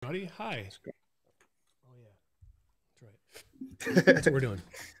everybody. Hi. Oh yeah, that's right. That's what we're doing.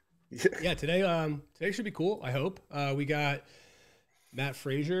 Yeah, today should be cool. I hope. We got Mat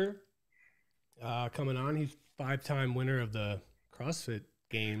Fraser coming on. He's 5-time winner of the CrossFit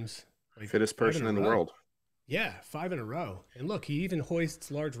Games. Like Fittest person in the world. Yeah, 5 in a row. And look, he even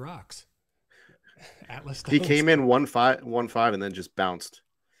hoists large rocks. Atlas stones. He came in 1-5, and then just bounced.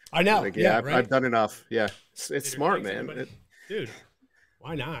 I know. Like, yeah, I've done enough. Yeah, it's smart, man. Dude,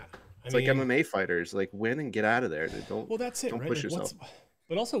 why not? It's like MMA fighters, like win and get out of there. Don't. Well, that's it, don't right? push like yourself.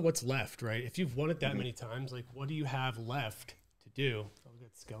 But also, what's left, right? If you've won it that many times, like, what do you have left to do? Oh, we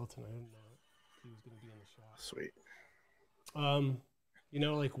got Skeleton. I didn't know he was going to be in the shot. Sweet. You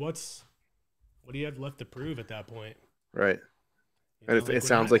know, like, what do you have left to prove at that point? Right. You know, and it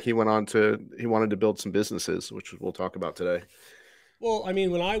sounds like he wanted to build some businesses, which we'll talk about today. Well, I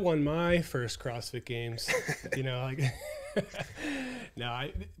mean, when I won my first CrossFit Games, you know, like,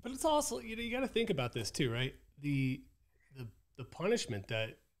 but it's also, you know, you got to think about this too, right? The punishment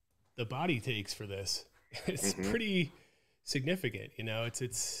that the body takes for this, it's pretty significant. You know,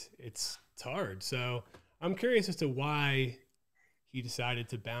 it's hard. So I'm curious as to why he decided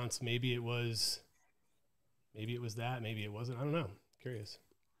to bounce. Maybe it was that, maybe it wasn't. I don't know. Curious.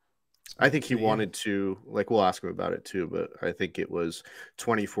 I think he wanted to, like, we'll ask him about it too, but I think it was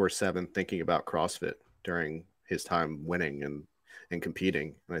 24/7 thinking about CrossFit during his time winning and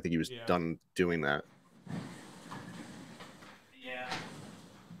competing. And I think he was done doing that. Yeah.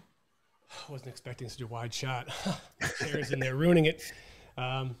 I wasn't expecting such a wide shot. Chairs in there ruining it.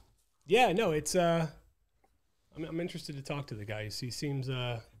 Yeah, no, it's I'm interested to talk to the guy. He seems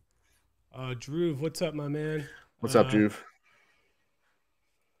Drew, what's up, my man? What's up, Drew?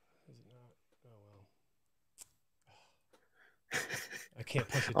 I can't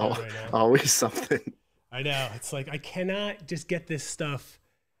push it down right now. Always something. I know. It's like I cannot just get this stuff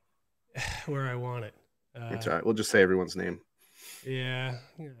where I want it. That's all right. We'll just say everyone's name. Yeah.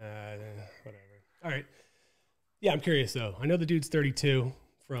 Whatever. All right. Yeah, I'm curious, though. I know the dude's 32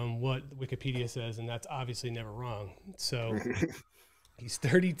 from what Wikipedia says, and that's obviously never wrong. So he's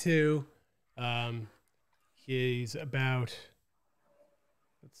 32. He's about...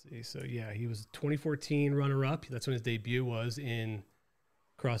 Let's see. So, yeah, he was 2014 runner-up. That's when his debut was in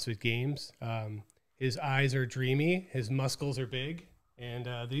CrossFit Games. His eyes are dreamy. His muscles are big. And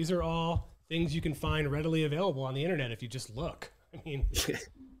these are all things you can find readily available on the internet if you just look. I mean, you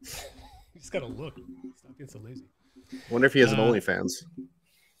just got to look. Stop being so lazy. Wonder if he has an OnlyFans.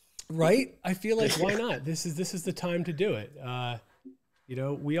 Right? I feel like, why not? This is the time to do it. You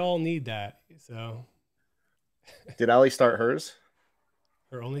know, we all need that. So, did Ali start hers?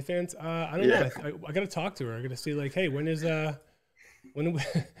 Her OnlyFans? I don't know. I got to talk to her. I got to see, like, hey, when are we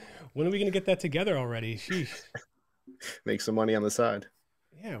going to get that together already? Sheesh. Make some money on the side.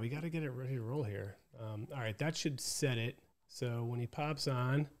 Yeah, we got to get it ready to roll here. All right, that should set it. So when he pops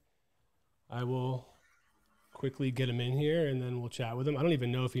on, I will quickly get him in here, and then we'll chat with him. I don't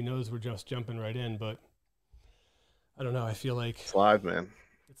even know if he knows we're just jumping right in, but I don't know. I feel like it's live, man.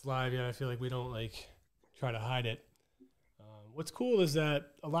 It's live, yeah. I feel like we don't, like, try to hide it. What's cool is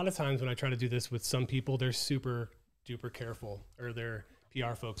that a lot of times when I try to do this with some people, they're super duper careful, or their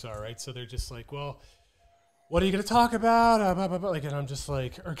PR folks are, right? So they're just like, well, what are you going to talk about? Like, and I'm just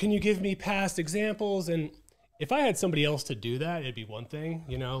like, or can you give me past examples? And if I had somebody else to do that, it'd be one thing,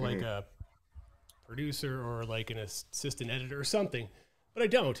 you know, like a producer or like an assistant editor or something, but I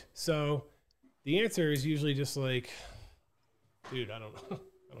don't. So the answer is usually just like, dude, I don't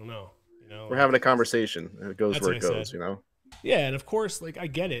know. You know, we're having a converstion. It goes where it goes, you know? Yeah, and of course, like, I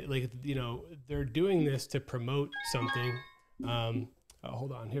get it. Like, you know, they're doing this to promote something.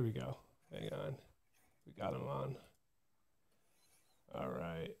 Hold on. Here we go. Hang on. We got him on. All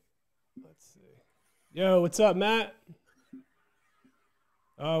right. Let's see. Yo, what's up, Matt?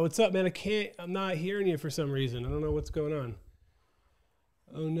 Oh, what's up, man? I'm not hearing you for some reason. I don't know what's going on.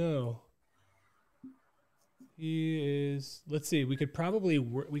 Oh, no. He is... Let's see. We could probably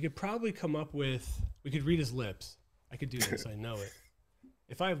come up with... We could read his lips. I could do this. I know it.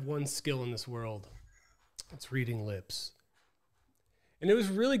 If I have one skill in this world, it's reading lips. And it was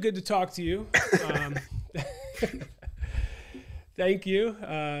really good to talk to you. Thank you.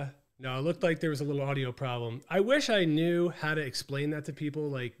 No, it looked like there was a little audio problem. I wish I knew how to explain that to people,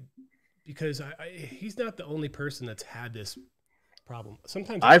 like, because he's not the only person that's had this problem.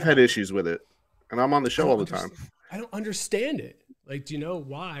 Sometimes I've had issues with it, and I'm on the show all the time. I don't understand it. Like, do you know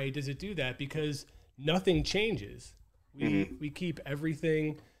why does it do that? Because nothing changes. We keep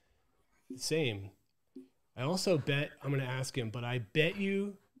everything the same. I also bet, I'm going to ask him, but I bet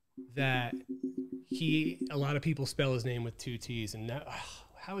you that a lot of people spell his name with 2 T's, and that,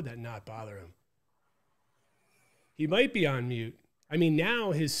 how would that not bother him? He might be on mute. I mean,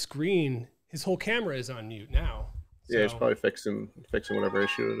 now his whole camera is on mute now. So, yeah, he's probably fixing whatever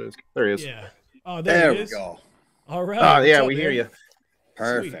issue it is. There he is. Yeah. Oh, There he we is. go. All right. Oh, yeah, What's up, we hear man? you.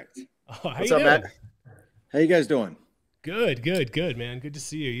 Perfect. Sweet. Oh, how What's you up, doing? Matt? How you guys doing? Good, man. Good to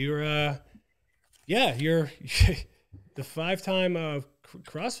see you. You're you're the 5-time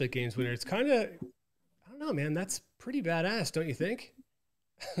CrossFit Games winner. It's kind of, I don't know, man. That's pretty badass, don't you think?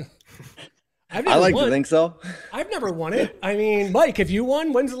 I like to think so. I've never won it. I mean, Mike, have you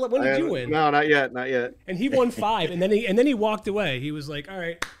won? When did you win? No, not yet. And he won 5, and then he walked away. He was like, "All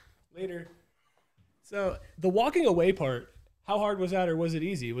right, later." So the walking away part, how hard was that, or was it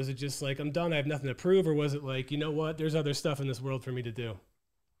easy? Was it just like, I'm done, I have nothing to prove, or was it like, you know what, there's other stuff in this world for me to do?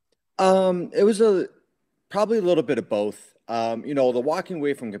 It was probably a little bit of both. The walking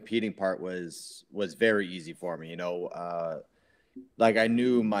away from competing part was very easy for me. Like I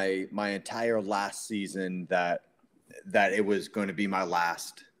knew my entire last season that it was going to be my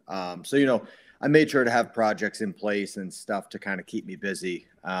last. So I made sure to have projects in place and stuff to kind of keep me busy.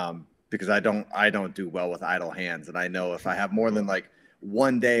 Because I don't do well with idle hands, and I know if I have more than like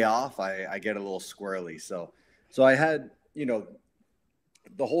one day off, I get a little squirrely. So I had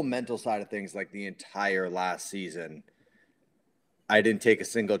the whole mental side of things, like the entire last season. I didn't take a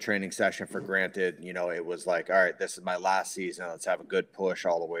single training session for granted. It was like, all right, this is my last season. Let's have a good push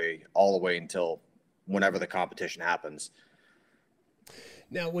all the way until whenever the competition happens.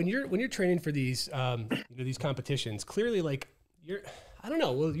 Now, when you're training for these these competitions, clearly, like I don't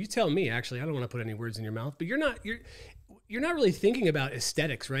know. Well, you tell me. Actually, I don't want to put any words in your mouth, but you're not really thinking about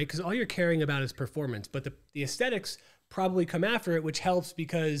aesthetics, right? Because all you're caring about is performance. But the aesthetics probably come after it, which helps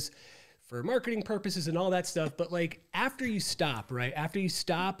because for marketing purposes and all that stuff. But like after you stop, right? After you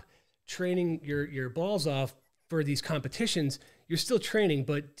stop training your balls off for these competitions, you're still training.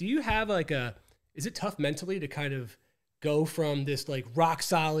 But do you have is it tough mentally to kind of go from this like rock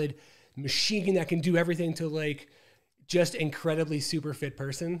solid machine that can do everything to like just incredibly super fit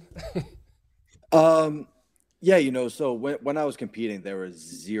person? Yeah, so when I was competing, there was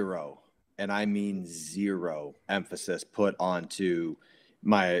zero, and I mean zero emphasis put onto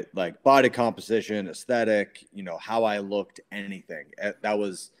my like body composition, aesthetic, how I looked, anything. That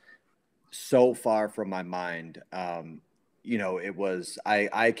was so far from my mind. It was,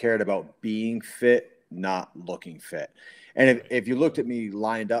 I cared about being fit, not looking fit. And if you looked at me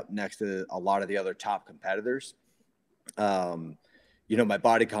lined up next to a lot of the other top competitors, my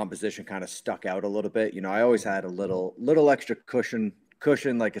body composition kind of stuck out a little bit. I always had a little extra cushion,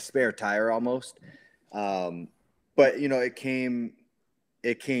 like a spare tire almost. But it came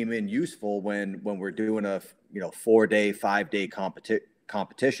in useful when we're doing a 4-day, 5-day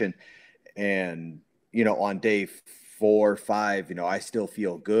competition, and on day 4 or 5, I still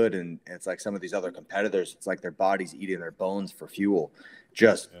feel good, and it's like some of these other competitors, it's like their body's eating their bones for fuel.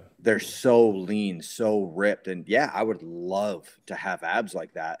 They're so lean, so ripped. And yeah, I would love to have abs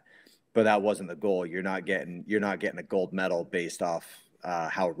like that, but that wasn't the goal. You're not getting a gold medal based off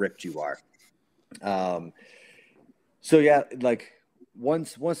how ripped you are. So yeah, like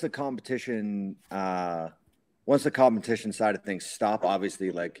once the competition side of things stop,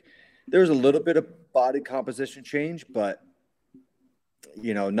 obviously like there was a little bit of body composition change, but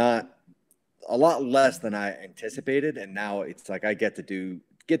not a lot less than I anticipated. And now it's like I get to do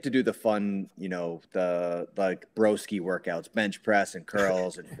the fun, the like broski workouts, bench press and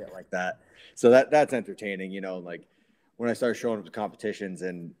curls and shit like that. So that's entertaining, like when I start showing up to competitions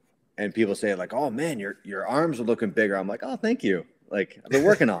and people say like, "Oh man, your arms are looking bigger." I'm like, "Oh, thank you." Like I've been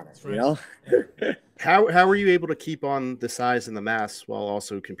working on it, How were you able to keep on the size and the mass while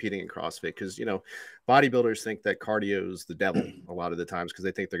also competing in CrossFit? Because bodybuilders think that cardio is the devil a lot of the times because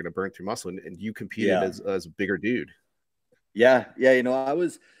they think they're going to burn through muscle, and you competed as a bigger dude. Yeah. I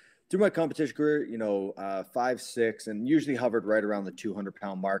was through my competition career, 5'6", and usually hovered right around the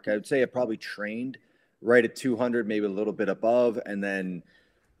 200-pound mark. I would say I probably trained right at 200, maybe a little bit above, and then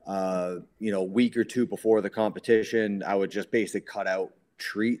a week or two before the competition, I would just basically cut out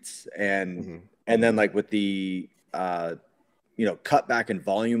treats and then like with the cut back in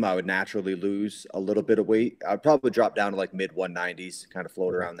volume, I would naturally lose a little bit of weight. I'd probably drop down to like mid 190s, kind of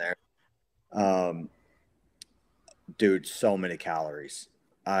float around there. Dude, so many calories.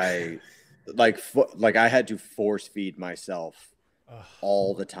 I I had to force feed myself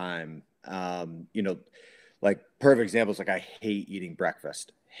all the time. Like perfect examples, like I hate eating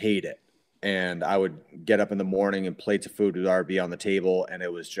breakfast, hate it. And I would get up in the morning and plates of food would already be on the table. And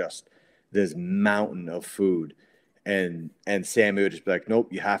it was just this mountain of food. And Sammy would just be like,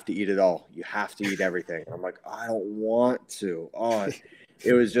 "Nope, you have to eat it all. You have to eat everything." I'm like, "I don't want to." Oh,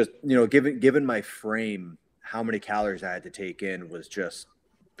 it was just, you know, given my frame, how many calories I had to take in was just,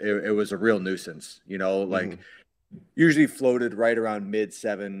 it was a real nuisance, you know, like usually floated right around mid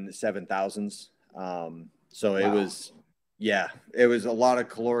 7,000s. So it was, yeah, it was a lot of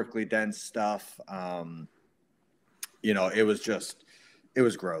calorically dense stuff. You know, it was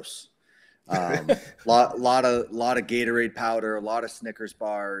gross. Lot of Gatorade powder, a lot of Snickers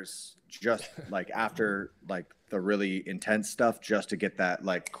bars, just like after like the really intense stuff, just to get that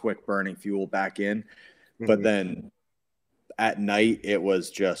like quick burning fuel back in. But then at night, it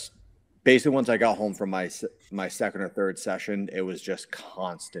was just basically once I got home from my second or third session, it was just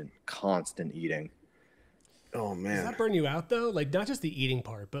constant eating. Oh man. Does that burn you out though? Like not just the eating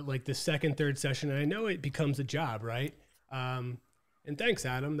part, but like the second, third session. And I know it becomes a job, right? And thanks,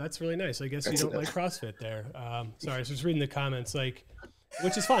 Adam. That's really nice. I guess you don't like CrossFit there. Sorry, I was just reading the comments, like,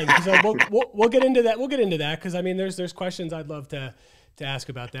 which is fine because we'll get into that. We'll get into that because I mean, there's questions I'd love to ask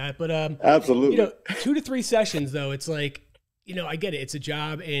about that. But absolutely, you know, 2 to 3 sessions though, it's like, you know, I get it. It's a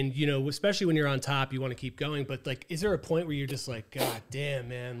job, and you know, especially when you're on top, you want to keep going. But like, is there a point where you're just like, God damn,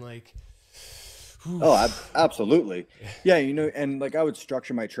 man, like. Whew. Oh, absolutely. Yeah, you know, and like I would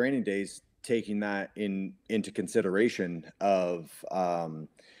structure my training days taking that into consideration of,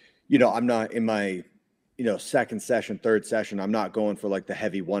 you know, I'm not in my, you know, second session, third session, I'm not going for like the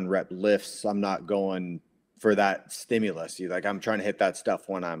heavy 1-rep lifts. I'm not going for that stimulus. Like I'm trying to hit that stuff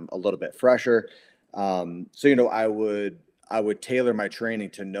when I'm a little bit fresher. So, you know, I would tailor my training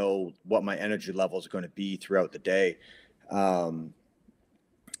to know what my energy level is going to be throughout the day.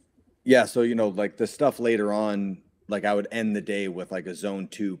 Yeah. So, you know, like the stuff later on, like I would end the day with like a zone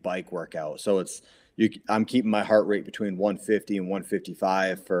 2 bike workout. So I'm keeping my heart rate between 150 and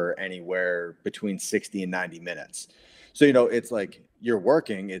 155 for anywhere between 60 and 90 minutes. So, you know, it's like you're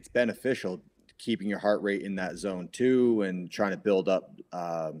working, it's beneficial keeping your heart rate in that zone 2 and trying to build up,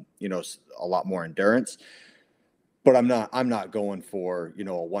 you know, a lot more endurance. But I'm not going for, you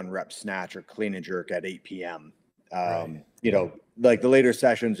know, a 1-rep snatch or clean and jerk at 8 p.m. Right. You know, like the later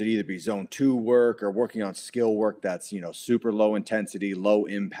sessions would either be zone 2 work or working on skill work that's, you know, super low intensity, low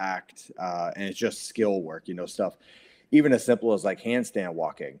impact, and it's just skill work, you know, stuff even as simple as like handstand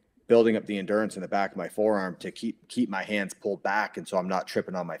walking, building up the endurance in the back of my forearm to keep my hands pulled back, and so I'm not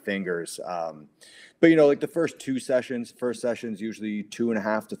tripping on my fingers. But you know, like the first sessions usually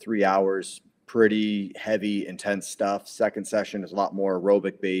 2.5 to 3 hours, pretty heavy, intense stuff. Second session is a lot more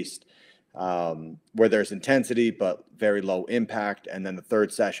aerobic based, where there's intensity but very low impact. And then the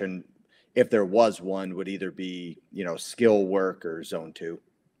third session, if there was one, would either be, you know, skill work or zone 2.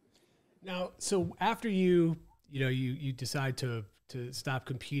 Now, so after you decide to stop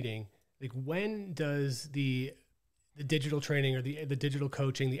competing, like when does the digital training or the digital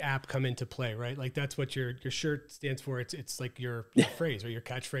coaching, the app come into play, right? Like that's what your shirt stands for. It's like your phrase or your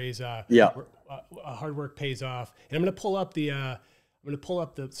catchphrase. Hard work pays off. And I'm going to pull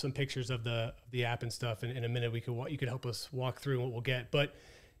up some pictures of the app and stuff in a minute. You could help us walk through what we'll get. But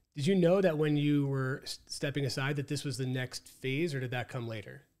did you know that when you were stepping aside that this was the next phase, or did that come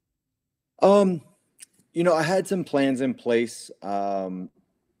later? You know, I had some plans in place to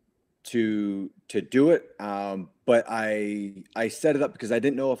do it, but I set it up because I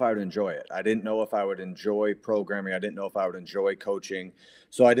didn't know if I would enjoy it. I didn't know if I would enjoy programming. I didn't know if I would enjoy coaching.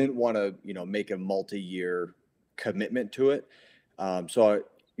 So I didn't want to, you know, make a multi-year commitment to it. So I,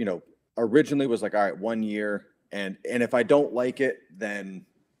 you know, originally was like, all right, 1 year, and if I don't like it, then,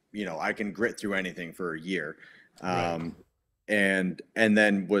 you know, I can grit through anything for a year. Right. And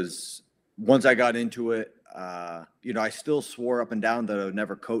then once I got into it, you know, I still swore up and down that I would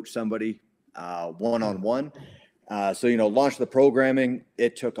never coach somebody one-on-one. So, you know, launched the programming.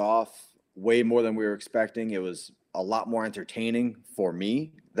 It took off way more than we were expecting. It was a lot more entertaining for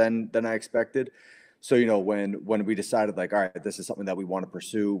me than I expected. So, you know, when we decided like, all right, this is something that we want to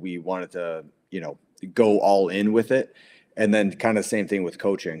pursue, we wanted to, you know, go all in with it. And then kind of same thing with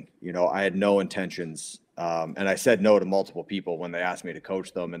coaching. You know, I had no intentions. And I said no to multiple people when they asked me to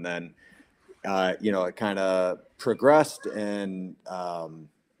coach them. And then, you know, it kind of progressed, and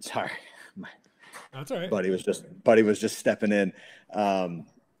sorry, that's all right. Buddy was just stepping in.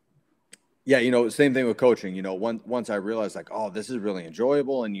 Yeah, you know, same thing with coaching. You know, once I realized like, oh, this is really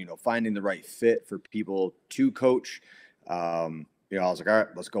enjoyable, and you know, finding the right fit for people to coach. You know, I was like, all right,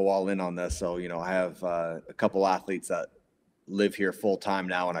 let's go all in on this. So, you know, I have a couple athletes that live here full time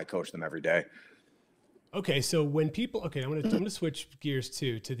now, and I coach them every day. Okay, so when people, I'm gonna switch gears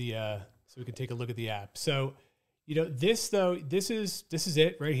to the. So we can take a look at the app. So, you know, this is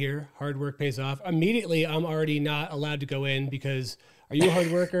it right here. Hard work pays off. Immediately, I'm already not allowed to go in because are you a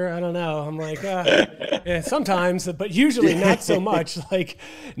hard worker? I don't know. I'm like, yeah, sometimes, but usually not so much, like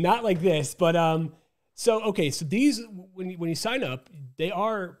not like this. But so okay, so these when you sign up,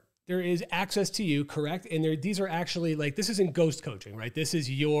 there is access to you, correct? And these are actually like, this isn't ghost coaching, right? This is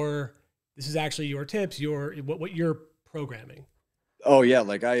actually your tips, what you're programming. Oh yeah,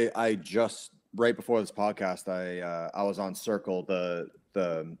 like I just right before this podcast, I was on Circle, the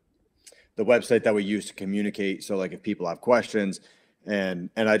website that we use to communicate. So like if people have questions, and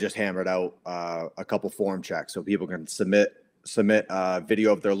I just hammered out a couple form checks so people can submit a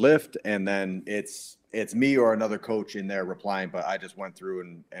video of their lift, and then it's me or another coach in there replying. But I just went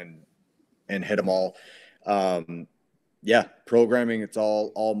through and hit them all. Yeah, programming, it's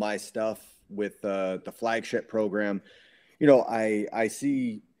all my stuff with the flagship program. I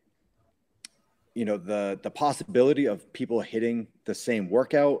see, the possibility of people hitting the same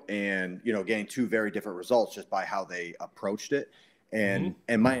workout and, getting two very different results just by how they approached it. And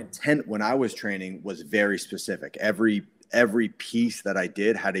my intent when I was training was very specific. Every piece that I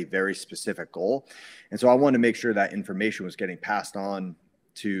did had a very specific goal. And so I wanted to make sure that information was getting passed on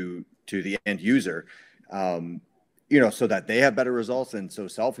to the end user, so that they have better results. And so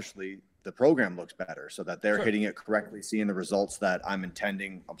selfishly, the program looks better so that they're hitting it correctly, seeing the results that I'm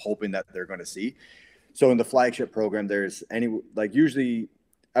hoping that they're going to see. So in the flagship program, there's usually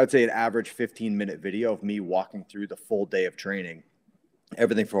I would say an average 15-minute video of me walking through the full day of training,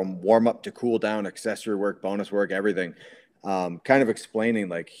 everything from warm up to cool down, accessory work, bonus work, everything. Kind of explaining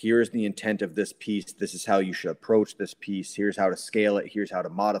like, here's the intent of this piece. This is how you should approach this piece. Here's how to scale it. Here's how to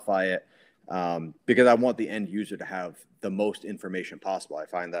modify it. Because I want the end user to have the most information possible. I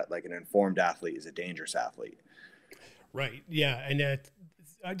find that like an informed athlete is a dangerous athlete. Right. Yeah. And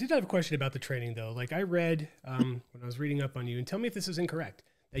I did have a question about the training though. Like I read when I was reading up on you, and tell me if this is incorrect,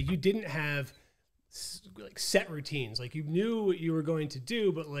 that you didn't have like set routines. Like you knew what you were going to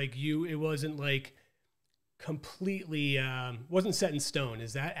do, but like it wasn't like completely, wasn't set in stone.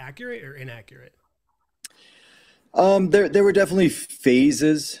 Is that accurate or inaccurate? There were definitely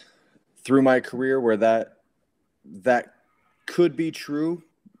phases through my career where that could be true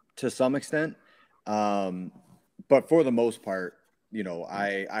to some extent. But for the most part,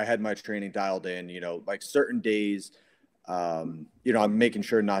 I had my training dialed in, like certain days, I'm making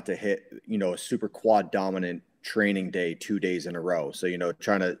sure not to hit, a super quad dominant training day 2 days in a row. So,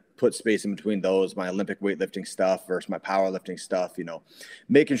 trying to put space in between those, my Olympic weightlifting stuff versus my powerlifting stuff,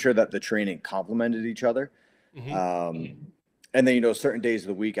 making sure that the training complemented each other. And then, certain days of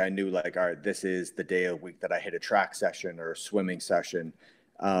the week, I knew like, all right, this is the day of the week that I hit a track session or a swimming session.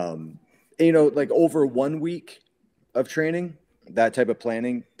 Like over 1 week of training, that type of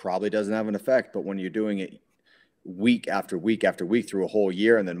planning probably doesn't have an effect. But when you're doing it week after week after week through a whole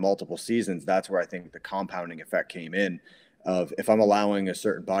year and then multiple seasons, that's where I think the compounding effect came in of if I'm allowing a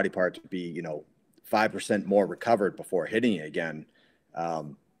certain body part to be, 5% more recovered before hitting it again,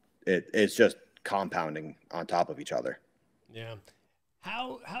 it's just compounding on top of each other. Yeah.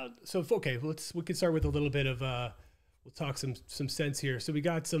 So, okay, we can start with a little bit of, we'll talk some sense here. So we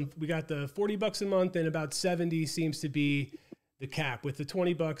got the $40 a month, and about 70 seems to be the cap, with the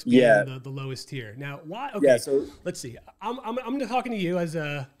 $20 being the lowest tier. Now, why? Okay. Yeah, so let's see. I'm talking to you as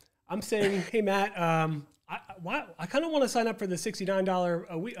I'm saying, hey Matt, I kind of want to sign up for the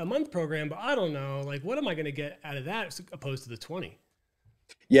 $69 a month program, but I don't know, like, what am I going to get out of that as opposed to the 20?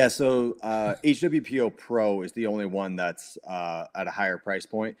 Yeah, so HWPO Pro is the only one that's at a higher price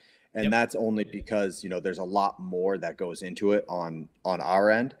point, and that's only because there's a lot more that goes into it on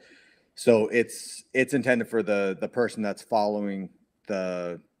our end. So it's intended for the person that's following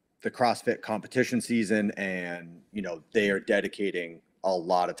the CrossFit competition season, and they are dedicating a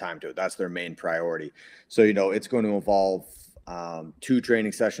lot of time to it. That's their main priority. So it's going to involve 2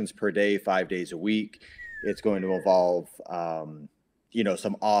 training sessions per day, 5 days a week. It's going to involve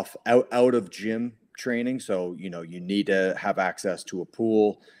some out of gym training. So, you need to have access to a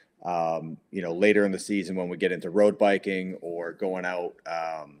pool, later in the season when we get into road biking or going out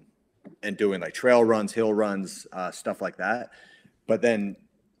and doing like trail runs, hill runs, stuff like that. But then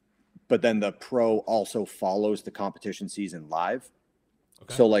the pro also follows the competition season live.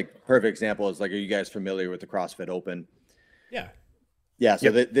 Okay. So like perfect example is like, are you guys familiar with the CrossFit Open? Yeah. Yeah.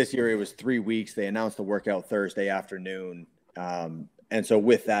 So this year it was 3 weeks. They announced the workout Thursday afternoon. And so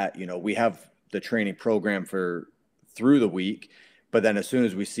with that, we have the training program through the week, but then as soon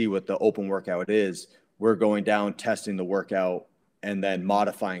as we see what the open workout is, we're going down, testing the workout, and then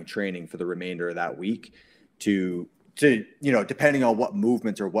modifying training for the remainder of that week to depending on what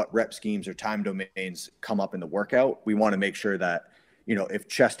movements or what rep schemes or time domains come up in the workout, we want to make sure that, if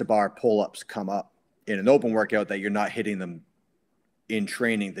chest to bar pull-ups come up in an open workout, that you're not hitting them, in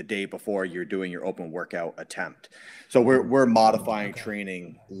training the day before you're doing your open workout attempt. So we're modifying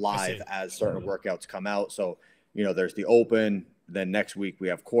training live as certain workouts come out. So, you know, there's the open, then next week we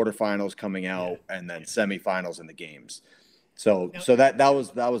have quarterfinals coming out, and then semifinals in the games. So that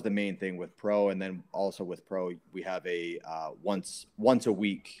was the main thing with pro. And then also with pro, we have a once a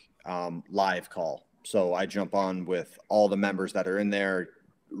week live call. So I jump on with all the members that are in there,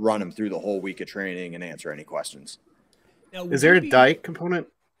 run them through the whole week of training and answer any questions. Now, is there a diet component?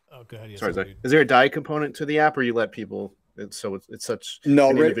 Oh, go ahead. Sorry, Zach. Is there a diet component to the app, or you let people? So it's such an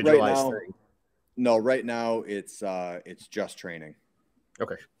individualized thing. No, right now it's just training.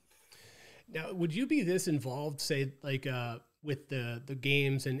 Okay. Now, would you be this involved, say, like with the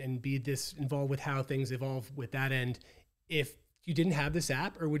games and be this involved with how things evolve with that end, if you didn't have this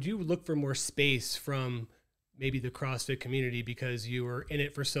app, or would you look for more space from maybe the CrossFit community because you were in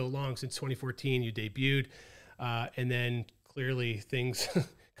it for so long? Since 2014 you debuted, and then clearly things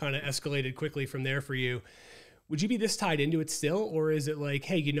kind of escalated quickly from there for you. Would you be this tied into it still, or is it like,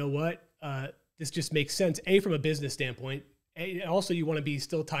 hey, you know what, this just makes sense, A, from a business standpoint, also you want to be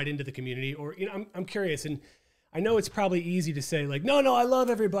still tied into the community? Or, you know, I'm curious, and I know it's probably easy to say like, no, I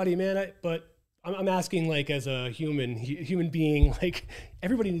love everybody, man, but I'm asking, like, as a human being, like,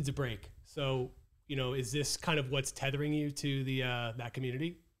 everybody needs a break. So, you know, is this kind of what's tethering you to the that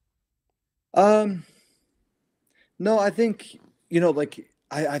community? No, I think, you know, like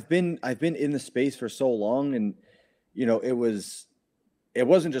I've been in the space for so long, and, you know, it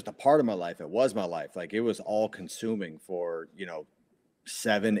wasn't just a part of my life. It was my life. Like, it was all consuming for, you know,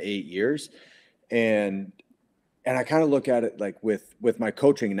 7-8 years. And I kind of look at it like with my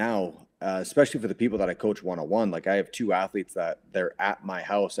coaching now, especially for the people that I coach one-on-one. Like, I have 2 athletes that they're at my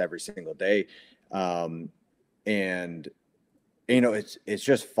house every single day. And, you know, it's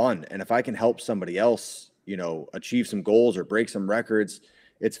just fun. And if I can help somebody else, you know, achieve some goals or break some records,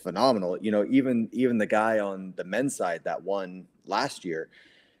 it's phenomenal. You know, even the guy on the men's side that won last year,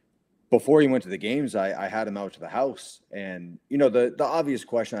 before he went to the games, I had him out to the house. And, you know, the obvious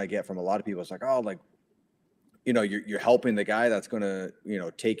question I get from a lot of people is like, oh, like, you know, you're helping the guy that's going to, you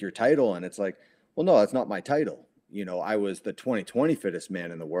know, take your title. And it's like, well, no, that's not my title. You know, I was the 2020 fittest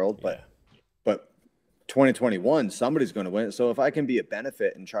man in the world, but 2021, somebody's going to win. So if I can be a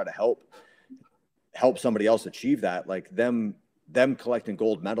benefit and try to help somebody else achieve that, like them collecting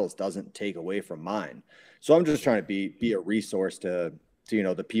gold medals doesn't take away from mine. So I'm just trying to be a resource to, you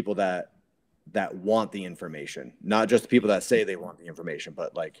know, the people that want the information, not just the people that say they want the information,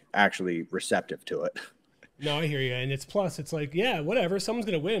 but like actually receptive to it. No, I hear you. And it's like, yeah, whatever, someone's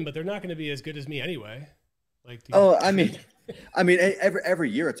going to win, but they're not going to be as good as me anyway. Like, I mean, every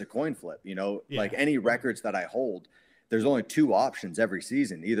year it's a coin flip, you know, like any records that I hold, there's only 2 options every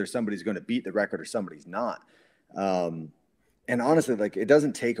season. Either somebody's going to beat the record or somebody's not. And honestly, like, it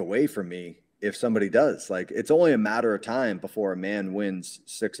doesn't take away from me if somebody does. Like, it's only a matter of time before a man wins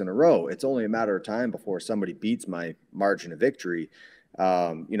 6 in a row. It's only a matter of time before somebody beats my margin of victory.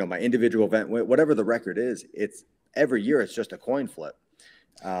 You know, my individual event, whatever the record is, it's every year it's just a coin flip.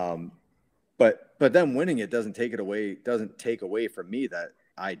 But them winning it doesn't take away from me that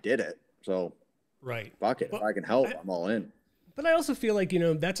I did it. So right. Fuck it. If I can help, I'm all in. But I also feel like, you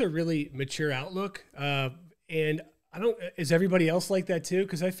know, that's a really mature outlook. And is everybody else like that too?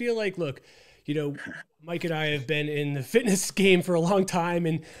 Because I feel like, look, you know, Mike and I have been in the fitness game for a long time,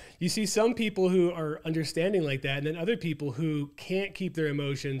 and you see some people who are understanding like that, and then other people who can't keep their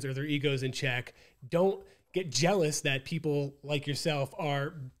emotions or their egos in check, don't get jealous that people like yourself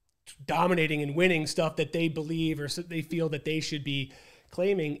are dominating and winning stuff that they believe or they feel that they should be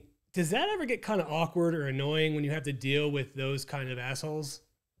claiming. Does that ever get kind of awkward or annoying when you have to deal with those kind of assholes?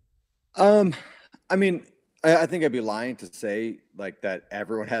 I mean, I think I'd be lying to say like that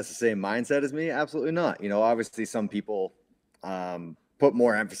everyone has the same mindset as me. Absolutely not. You know, obviously some people put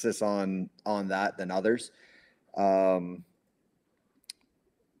more emphasis on that than others. Yeah,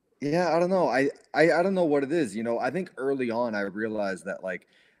 I don't know. I don't know what it is. You know, I think early on I realized that, like,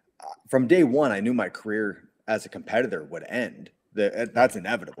 from day one, I knew my career as a competitor would end. That's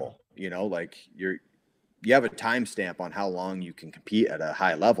inevitable. You know, like you have a timestamp on how long you can compete at a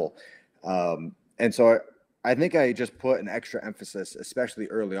high level. And so I think I just put an extra emphasis, especially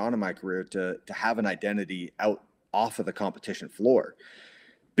early on in my career, to have an identity off of the competition floor,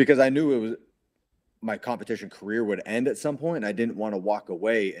 because I knew my competition career would end at some point. And I didn't want to walk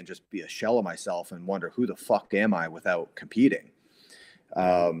away and just be a shell of myself and wonder who the fuck am I without competing.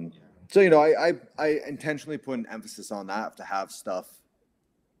 So, you know, I intentionally put an emphasis on that, to have stuff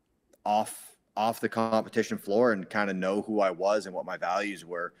off the competition floor and kind of know who I was and what my values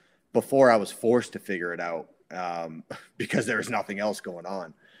were before I was forced to figure it out because there was nothing else going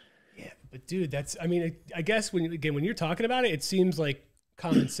on. Yeah, but dude, I mean, I guess when you're talking about it, it seems like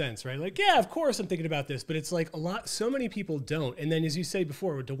common sense, right? Like, yeah, of course I'm thinking about this, but it's like so many people don't. And then as you say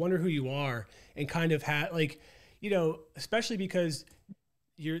before, to wonder who you are and kind of like, you know, especially because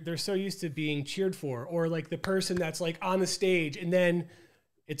they're so used to being cheered for, or like the person that's like on the stage and then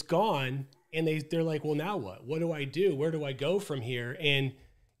it's gone and they're like, well, now what? What do I do? Where do I go from here? And,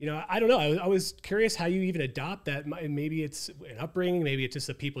 you know, I don't know. I was curious how you even adopt that. Maybe it's an upbringing, maybe it's just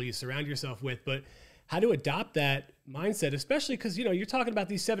the people you surround yourself with, but how to adopt that mindset, especially because, you know, you're talking about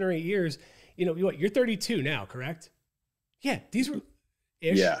these 7 or 8 years, you know, you're 32 now, correct? Yeah. These were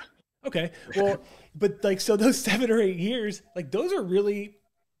ish. Yeah. Okay. Well, but like, so those 7 or 8 years, like those are really,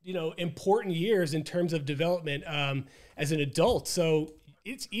 you know, important years in terms of development as an adult. So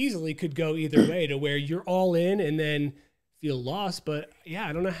it's easily could go either way, to where you're all in and then feel lost. But yeah,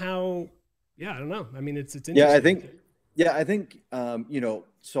 I don't know how. Yeah, I don't know. I mean, it's interesting. I think, you know,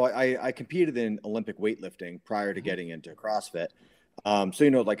 so I competed in Olympic weightlifting prior to getting into CrossFit. So, you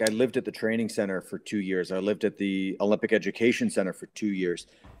know, like I lived at the training center for 2 years. I lived at the Olympic Education Center for 2 years.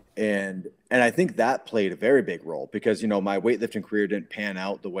 And I think that played a very big role because, you know, my weightlifting career didn't pan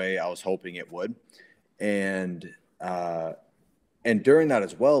out the way I was hoping it would. And during that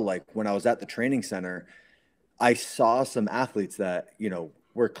as well, like when I was at the training center, I saw some athletes that, you know,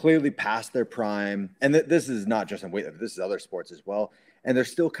 were clearly past their prime. And this is not just in weightlifting, this is other sports as well. And they're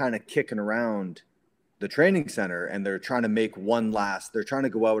still kind of kicking around the training center and they're trying to make they're trying to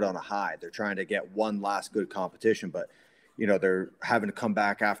go out on a high. They're trying to get one last good competition, but you know, they're having to come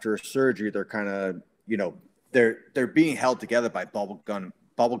back after a surgery. They're kind of, you know, they're being held together by bubble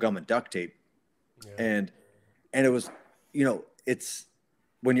gum and duct tape. Yeah. And it was, you know, it's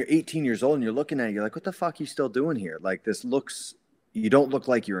when you're 18 years old and you're looking at it, you're like, what the fuck are you still doing here? Like you don't look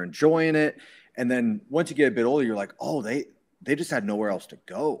like you're enjoying it. And then once you get a bit older, you're like, oh, they just had nowhere else to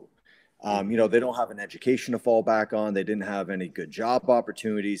go. You know, they don't have an education to fall back on. They didn't have any good job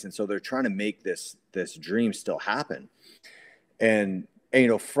opportunities. And so they're trying to make this dream still happen. And you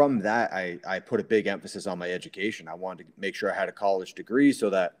know, from that, I put a big emphasis on my education. I wanted to make sure I had a college degree so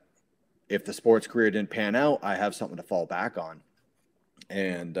that if the sports career didn't pan out, I have something to fall back on.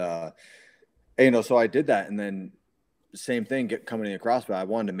 And you know, so I did that. And then same thing, coming into CrossFit, I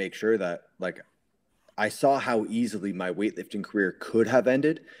wanted to make sure that like I saw how easily my weightlifting career could have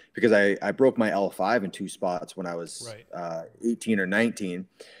ended because I broke my L5 in 2 spots when I was 18 or 19.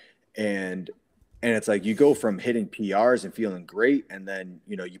 And it's like you go from hitting PRs and feeling great, and then,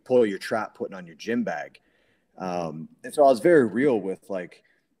 you know, you pull your trap putting on your gym bag. And so I was very real with like,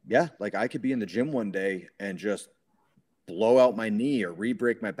 yeah, like I could be in the gym one day and just blow out my knee or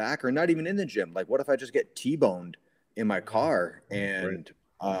re-break my back, or not even in the gym. Like, what if I just get T-boned in my car and,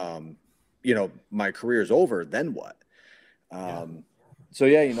 you know, my career's over, then what? So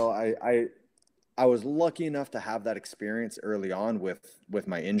yeah, you know, I was lucky enough to have that experience early on with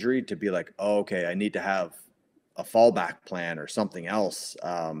my injury to be like, oh, okay, I need to have a fallback plan or something else,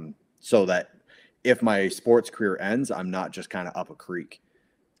 so that if my sports career ends, I'm not just kind of up a creek.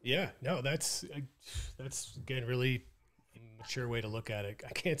 Yeah, no, that's again, really mature way to look at it.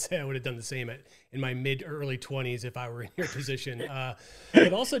 I can't say I would have done the same in my mid or early 20s if I were in your position.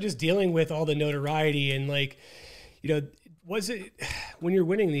 But also just dealing with all the notoriety and like, you know, was it when you're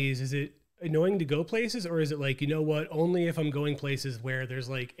winning these, is it annoying to go places, or is it like, you know what, only if I'm going places where there's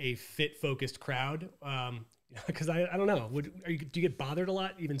like a fit focused crowd? Because I don't know. Do you get bothered a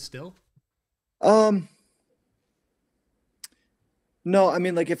lot even still? No, I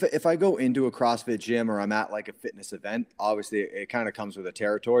mean, like if I go into a CrossFit gym or I'm at like a fitness event, obviously it kind of comes with the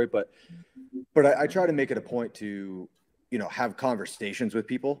territory, but I try to make it a point to, you know, have conversations with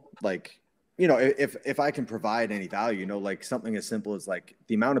people. Like, you know, if I can provide any value, you know, like something as simple as like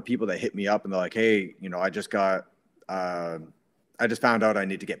the amount of people that hit me up and they're like, hey, you know, I just found out I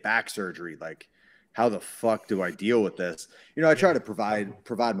need to get back surgery. Like, how the fuck do I deal with this? You know, I try to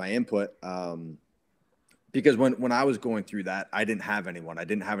provide my input. Because when I was going through that, I didn't have anyone. I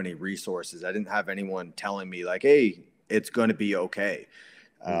didn't have any resources. I didn't have anyone telling me like, hey, it's going to be okay.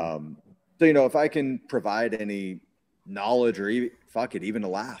 So, you know, if I can provide any knowledge or even a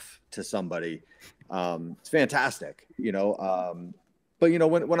laugh to somebody, it's fantastic, you know. But, you know,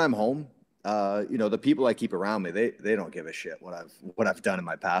 when I'm home, you know, the people I keep around me, they don't give a shit what I've done in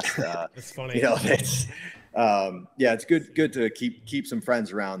my past. It's funny. You know, it's yeah, it's good to keep some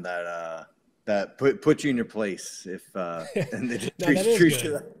friends around that put you in your place if and they just treat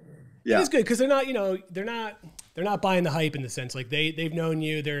you. Yeah, it is good because they're not, you know, they're not buying the hype in the sense like they've known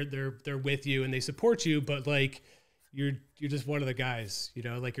you, they're with you and they support you, but like you're just one of the guys, you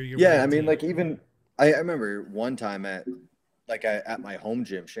know, like you're yeah. I mean, like even I remember one time at my home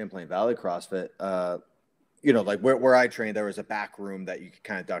gym, Champlain Valley CrossFit, you know, like where I trained, there was a back room that you could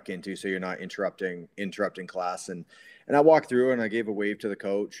kind of duck into so you're not interrupting class. And I walked through and I gave a wave to the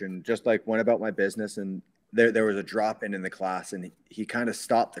coach and just like went about my business. And there was a drop in the class, and he kind of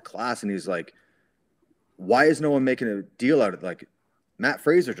stopped the class and he's like, why is no one making a deal out of it? Like, Mat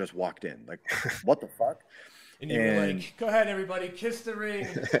Fraser just walked in. Like, what the fuck? And you were like, go ahead, everybody, kiss the ring.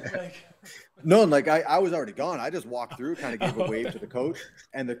 Like, no, and like I was already gone. I just walked through, kind of gave a wave to the coach,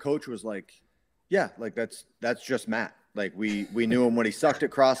 and the coach was like, yeah, like that's just Matt. Like we knew him when he sucked at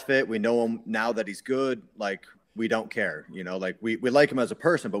CrossFit. We know him now that he's good. Like we don't care, you know, like we like him as a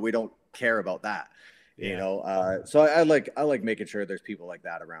person, but we don't care about that, you know? So I like making sure there's people like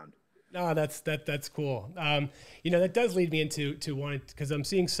that around. No, that's cool. You know, that does lead me into wanting, because I'm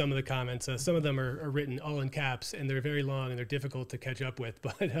seeing some of the comments. Some of them are written all in caps, and they're very long and they're difficult to catch up with.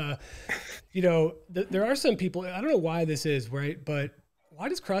 But you know, there are some people. I don't know why this is, right? But why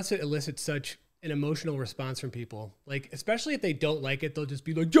does CrossFit elicit such an emotional response from people? Like, especially if they don't like it, they'll just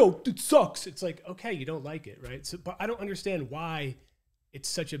be like, "Yo, it sucks." It's like, okay, you don't like it, right? So, but I don't understand why it's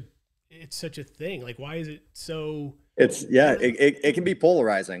such a thing. Like, why is it so? It can be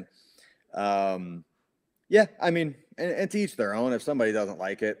polarizing. Yeah, I mean, and to each their own. If somebody doesn't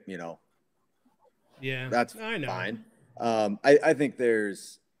like it, you know, that's fine. I think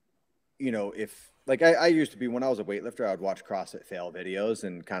there's, you know, if like I used to be, when I was a weightlifter, I would watch CrossFit fail videos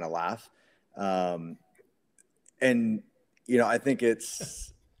and kind of laugh. And you know, I think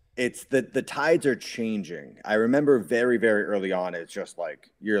it's the tides are changing. I remember very, very early on, it's just like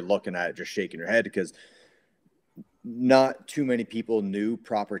you're looking at it, just shaking your head, because not too many people knew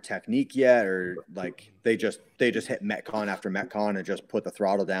proper technique yet, or like they just hit Metcon after Metcon and just put the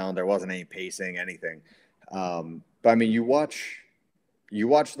throttle down. There wasn't any pacing, anything. But I mean, you watch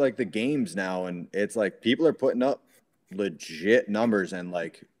like the games now, and it's like people are putting up legit numbers, and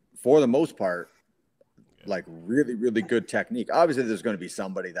like for the most part, like really, really good technique. Obviously there's going to be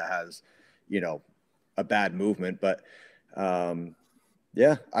somebody that has, you know, a bad movement, but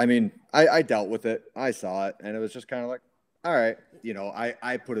yeah, I mean, I dealt with it. I saw it, and it was just kind of like, all right, you know,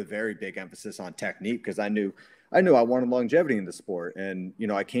 I put a very big emphasis on technique because I knew I wanted longevity in the sport. And, you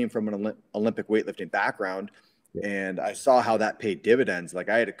know, I came from an Olympic weightlifting background, and I saw how that paid dividends. Like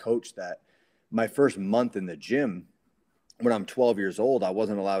I had a coach that my first month in the gym, when I'm 12 years old, I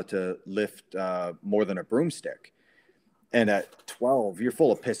wasn't allowed to lift more than a broomstick. And at 12, you're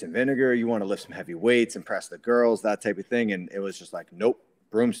full of piss and vinegar. You want to lift some heavy weights, impress the girls, that type of thing. And it was just like, nope,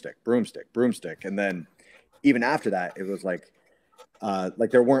 broomstick, broomstick, broomstick. And then even after that, it was like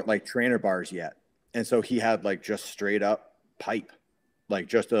there weren't like trainer bars yet. And so he had like just straight up pipe, like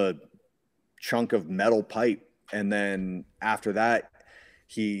just a chunk of metal pipe. And then after that,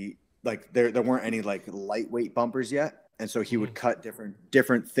 he like there weren't any like lightweight bumpers yet. And so he would cut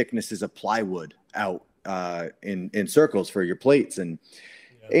different thicknesses of plywood out in circles for your plates. And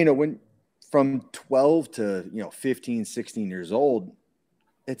you know, when from 12 to, you know, 15, 16 years old,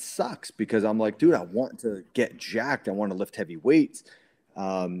 it sucks because I'm like, dude, I want to get jacked. I want to lift heavy weights.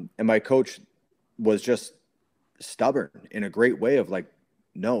 And my coach was just stubborn in a great way of like,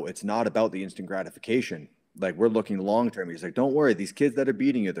 no, it's not about the instant gratification. Like we're looking long term. He's like, don't worry, these kids that are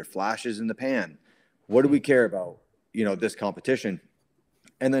beating you, they're flashes in the pan. What do we care about, you know, this competition?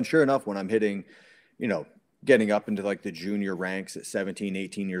 And then sure enough, when I'm hitting, you know, getting up into like the junior ranks at 17,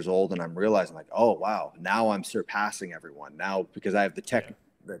 18 years old, and I'm realizing like, oh, wow, now I'm surpassing everyone now because I have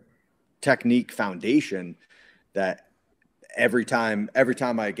the technique foundation that every time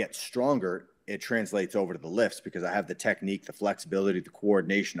I get stronger, it translates over to the lifts because I have the technique, the flexibility, the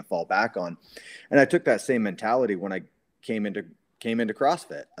coordination to fall back on. And I took that same mentality when I came into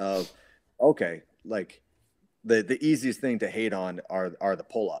CrossFit of, okay, like the easiest thing to hate on are the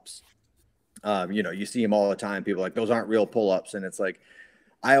pull-ups. You know, you see them all the time. People are like, those aren't real pull-ups. And it's like,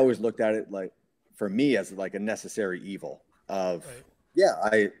 I always looked at it like, for me, as like a necessary evil of,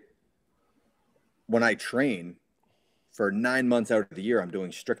 when I train for 9 months out of the year, I'm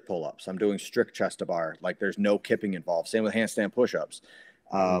doing strict pull-ups. I'm doing strict chest to bar. Like there's no kipping involved. Same with handstand push-ups.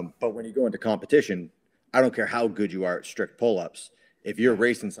 But when you go into competition, I don't care how good you are at strict pull-ups. If you're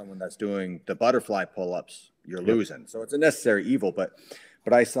racing someone that's doing the butterfly pull-ups, you're losing. So it's a necessary evil, but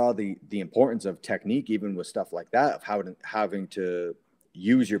I saw the importance of technique, even with stuff like that, of having to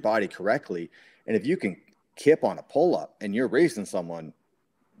use your body correctly. And if you can kip on a pull-up and you're racing someone,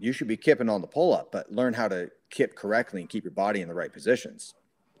 you should be kipping on the pull-up, but learn how to kip correctly and keep your body in the right positions.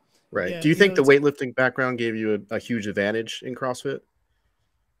 Right. Yeah, do you think the weightlifting background gave you a huge advantage in CrossFit?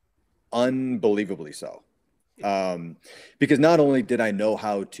 Unbelievably so. Because not only did I know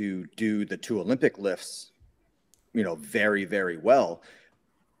how to do the 2 Olympic lifts, very, very well,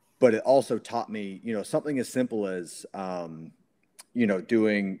 but it also taught me, something as simple as,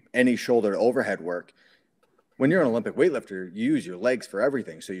 doing any shoulder overhead work. When you're an Olympic weightlifter, you use your legs for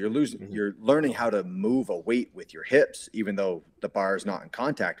everything. So you're learning how to move a weight with your hips, even though the bar is not in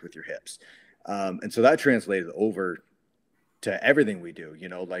contact with your hips. And so that translated over to everything we do,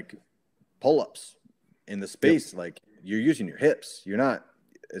 like pull-ups in the space, like you're using your hips.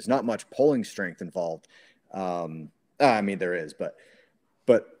 There's not much pulling strength involved. I mean, there is, but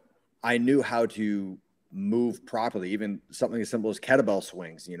I knew how to move properly, even something as simple as kettlebell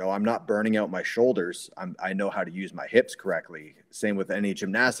swings. I'm not burning out my shoulders. I know how to use my hips correctly. Same with any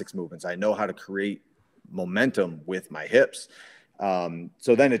gymnastics movements. I know how to create momentum with my hips.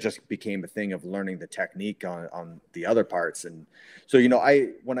 So then it just became a thing of learning the technique on the other parts. And so,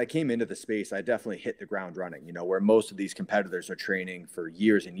 when I came into the space, I definitely hit the ground running, where most of these competitors are training for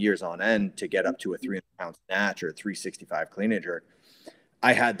years and years on end to get up to a 300-pound snatch or a 365 clean and jerk.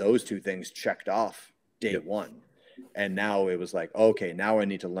 I had those 2 things checked off day one. And now it was like, okay, now I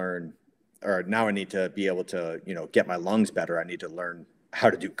need to learn, or now I need to be able to, get my lungs better. I need to learn how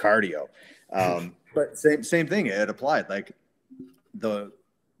to do cardio. But same thing. It applied like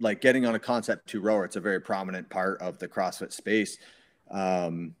getting on a concept 2 rower. It's a very prominent part of the CrossFit space.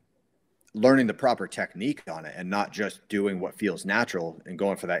 Learning the proper technique on it and not just doing what feels natural and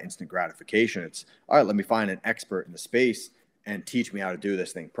going for that instant gratification. It's all right. Let me find an expert in the space and teach me how to do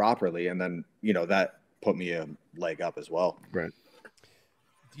this thing properly. And then, that put me a leg up as well. Right.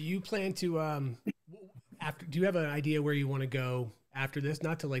 Do you plan to, do you have an idea where you want to go after this?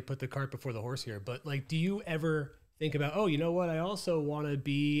 Not to like put the cart before the horse here, but like, do you ever think about, oh, you know what? I also want to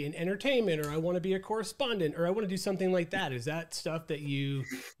be in entertainment, or I want to be a correspondent, or I want to do something like that. Is that stuff that you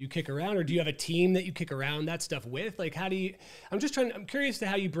kick around, or do you have a team that you kick around that stuff with? Like, how do you, I'm curious to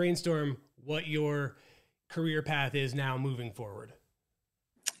how you brainstorm what your career path is now moving forward.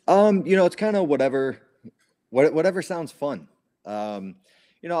 It's kind of whatever sounds fun.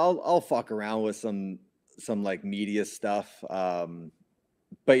 I'll fuck around with some like media stuff. But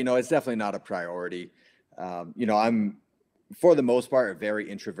it's definitely not a priority. I'm for the most part a very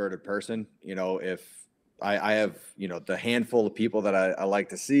introverted person. If I have, the handful of people that I like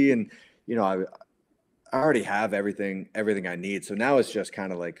to see, and, I already have everything I need. So now it's just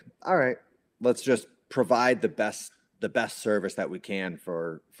kind of like, all right, let's just provide the best service that we can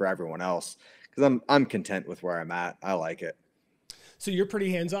for everyone else. Cause I'm content with where I'm at. I like it. So you're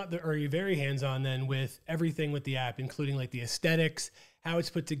pretty hands-on, or you're very hands-on then with everything with the app, including like the aesthetics, how it's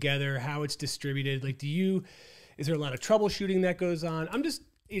put together, how it's distributed. Like, is there a lot of troubleshooting that goes on? I'm just,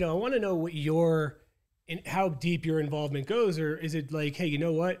 I want to know how deep your involvement goes, or is it like, hey, you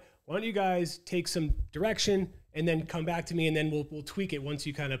know what? Why don't you guys take some direction and then come back to me, and then we'll tweak it once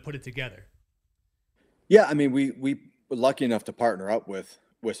you kind of put it together. Yeah. I mean, we were lucky enough to partner up with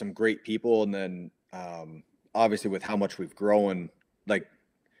some great people. And then, obviously with how much we've grown, like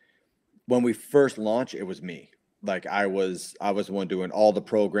when we first launched, it was me. Like I was the one doing all the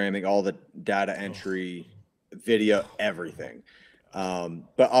programming, all the data entry, video, everything.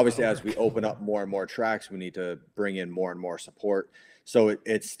 But obviously as we open up more and more tracks, we need to bring in more and more support. So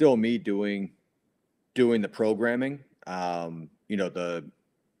it's still me doing the programming, the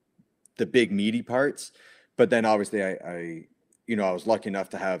big meaty parts. But then obviously I was lucky enough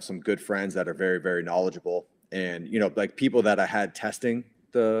to have some good friends that are very, very knowledgeable, and, like people that I had testing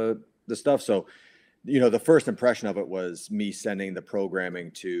the stuff. So, the first impression of it was me sending the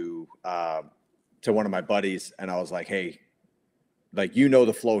programming to one of my buddies. And I was like, hey, like,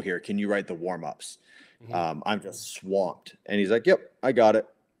 the flow here. Can you write the warm-ups? Mm-hmm. I'm just swamped. And he's like, yep, I got it.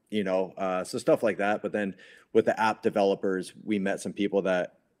 So stuff like that. But then with the app developers, we met some people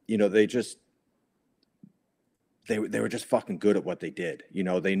that, they were just fucking good at what they did.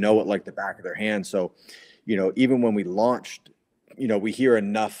 They know it like the back of their hand. So, even when we launched, we hear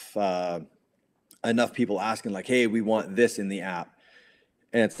enough people asking like, hey, we want this in the app.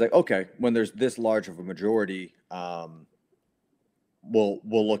 And it's like, okay, when there's this large of a majority, we'll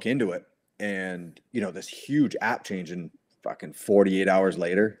look into it. And, this huge app change, and fucking 48 hours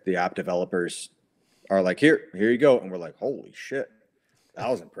later, the app developers are like, here you go. And we're like, holy shit, that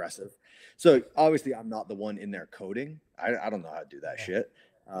was impressive. So obviously I'm not the one in there coding. I don't know how to do that shit.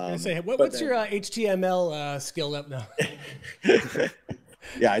 What's your HTML skill up now?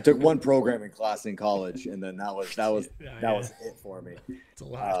 Yeah, I took one programming class in college, and then that was it for me. It's a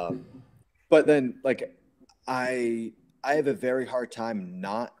lot. But then, like, I have a very hard time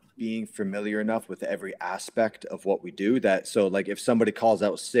not being familiar enough with every aspect of what we do. So like, if somebody calls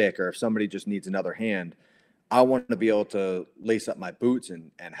out sick, or if somebody just needs another hand, I want to be able to lace up my boots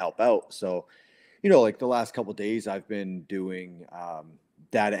and help out. So, you know, like the last couple of days, I've been doing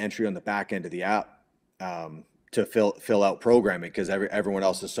data entry on the back end of the app to fill out programming because everyone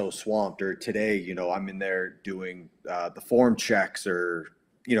else is so swamped. Or today, you know, I'm in there doing the form checks or,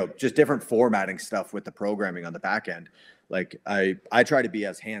 you know, just different formatting stuff with the programming on the back end. Like I try to be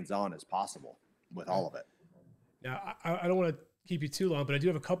as hands-on as possible with all of it. Now, I don't want to keep you too long, but I do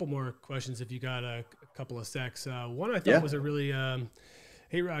have a couple more questions if you got a couple of secs. One I thought was a really,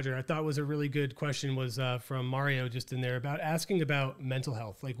 hey Roger, I thought was a really good question was from Mario just in there about asking about mental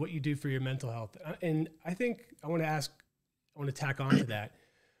health, like what you do for your mental health. And I think I want to tack on to that.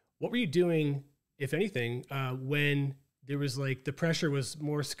 What were you doing, if anything, when there was like the pressure was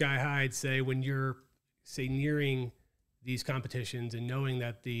more sky high, I'd say, when you're say nearing these competitions and knowing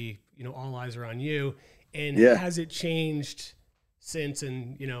that the, you know, all eyes are on you, and has it changed since?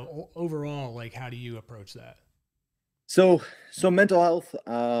 And, you know, overall, like, how do you approach that? So mental health,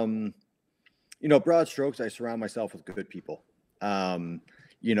 you know, broad strokes, I surround myself with good people.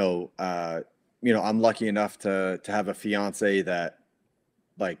 You know, I'm lucky enough to have a fiance that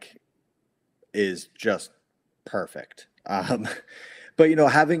like is just perfect. But you know,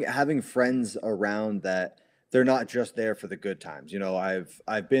 having friends around that they're not just there for the good times. You know,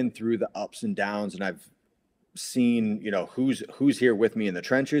 I've been through the ups and downs, and I've seen, you know, who's here with me in the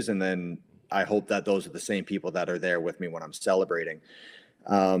trenches, and then I hope that those are the same people that are there with me when I'm celebrating.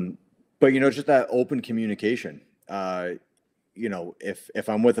 But you know, just that open communication. You know, if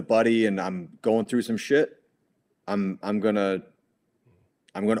I'm with a buddy and I'm going through some shit, I'm gonna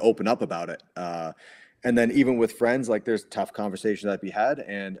open up about it. And then even with friends, like there's tough conversations that be had.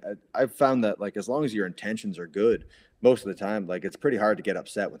 And I've found that like, as long as your intentions are good, most of the time, like it's pretty hard to get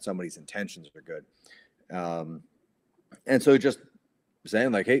upset when somebody's intentions are good. And so just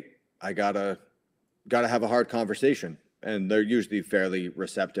saying like, hey, I gotta have a hard conversation, and they're usually fairly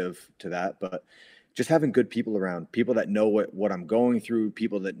receptive to that. But just having good people around, people that know what I'm going through,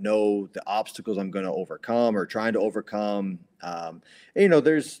 people that know the obstacles I'm going to overcome or trying to overcome. And, you know,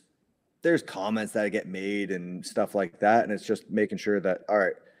 there's comments that get made and stuff like that, and it's just making sure that, all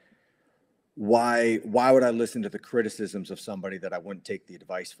right, why would I listen to the criticisms of somebody that I wouldn't take the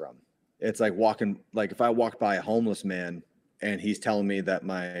advice from? It's like if I walk by a homeless man and he's telling me that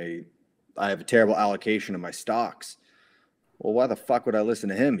I have a terrible allocation of my stocks. Well, why the fuck would I listen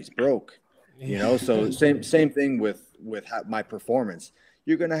to him? He's broke, you know? So same thing with my performance.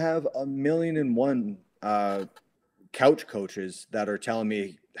 You're going to have 1,000,001 couch coaches that are telling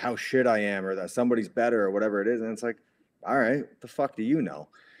me how shit I am, or that somebody's better, or whatever it is. And it's like, all right, what the fuck do you know?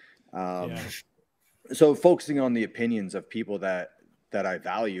 So focusing on the opinions of people that I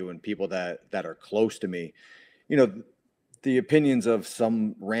value and people that are close to me, you know, the opinions of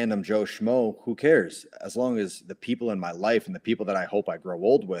some random Joe Schmo, who cares? As long as the people in my life and the people that I hope I grow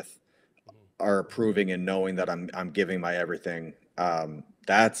old with are approving and knowing that I'm giving my everything.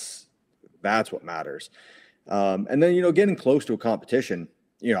 That's what matters. And then, you know, getting close to a competition,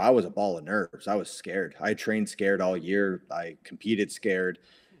 you know, I was a ball of nerves. I was scared. I trained scared all year. I competed scared.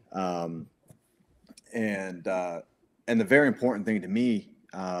 And the very important thing to me,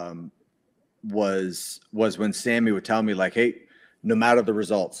 was when Sammy would tell me like, hey, no matter the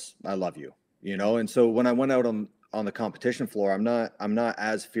results, I love you, you know? And so when I went out on the competition floor, I'm not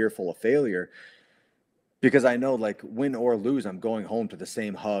as fearful of failure, because I know like win or lose, I'm going home to the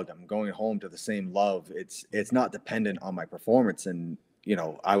same hug. I'm going home to the same love. It's not dependent on my performance. And, you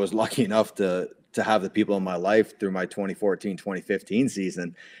know, I was lucky enough to have the people in my life through my 2014, 2015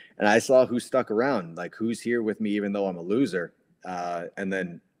 season. And I saw who stuck around, like who's here with me, even though I'm a loser. And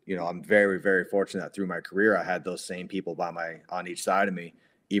then, you know, I'm very, very fortunate that through my career, I had those same people on each side of me,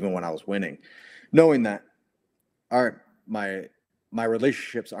 even when I was winning, knowing that my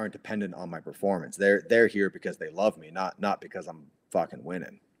relationships aren't dependent on my performance. They're here because they love me, not because I'm fucking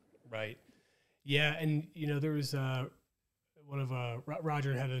winning. Right. Yeah. And, you know, there was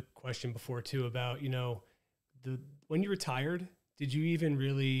Roger had a question before too about, you know, when you retired, did you even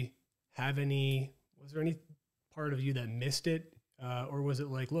really have was there any part of you that missed it? Or was it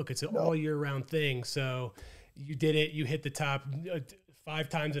like, look, it's an all year round thing. So you did it, you hit the top 5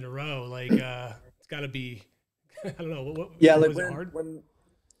 times in a row. Like, it's gotta be, I don't know. Yeah. Was like it hard?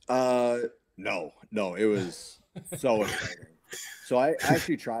 No, it was so exciting. So I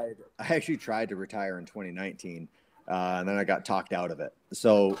actually tried to retire in 2019. And then I got talked out of it.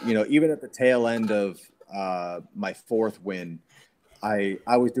 So, you know, even at the tail end of my 4th win, I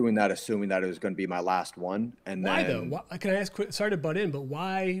was doing that assuming that it was going to be my last one. And why then, though? Can I ask? Sorry to butt in, but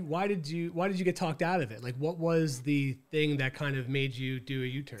why did you get talked out of it? Like, what was the thing that kind of made you do a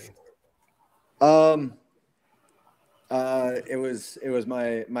U-turn? It was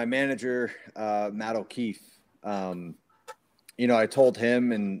my manager, Matt O'Keefe. You know, I told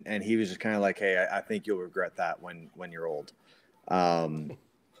him, and he was just kind of like, "Hey, I think you'll regret that when you're old."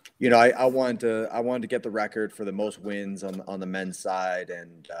 You know, I wanted to get the record for the most wins on the men's side,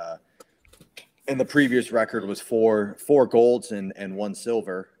 and the previous record was four golds and one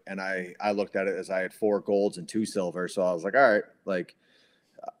silver, and I looked at it as I had 4 golds and 2 silver, so I was like, all right, like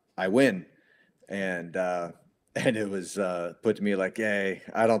I win, and it was put to me like, hey,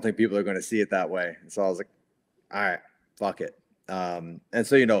 I don't think people are going to see it that way, and so I was like, all right, fuck it. And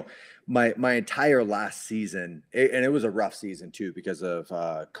so, you know, my entire last season, and it was a rough season too, because of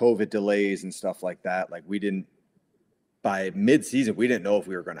COVID delays and stuff like that. Like by mid-season, we didn't know if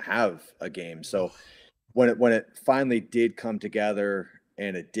we were going to have a game. So when it finally did come together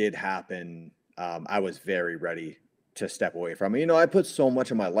and it did happen, I was very ready to step away from it. You know, I put so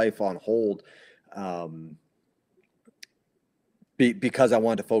much of my life on hold, because I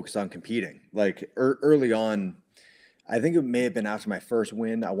wanted to focus on competing. Like early on, I think it may have been after my first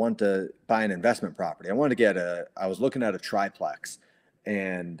win, I wanted to buy an investment property. I wanted to I was looking at a triplex,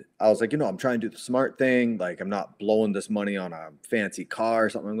 and I was like, you know, I'm trying to do the smart thing. Like, I'm not blowing this money on a fancy car or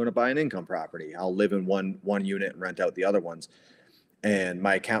something. I'm going to buy an income property. I'll live in one unit and rent out the other ones. And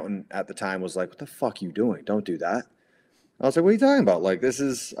my accountant at the time was like, what the fuck are you doing? Don't do that. I was like, what are you talking about? Like,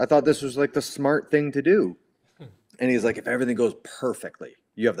 I thought this was like the smart thing to do. And he's like, if everything goes perfectly,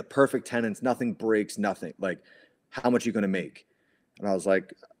 you have the perfect tenants, nothing breaks, nothing, like, how much are you going to make? And I was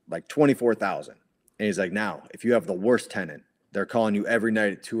like 24,000. And he's like, now, if you have the worst tenant, they're calling you every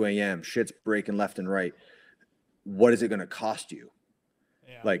night at 2 a.m., shit's breaking left and right, what is it going to cost you?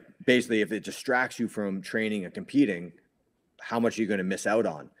 Yeah. Like, basically, if it distracts you from training and competing, how much are you going to miss out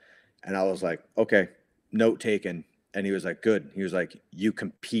on? And I was like, okay, note taken. And he was like, good. He was like, you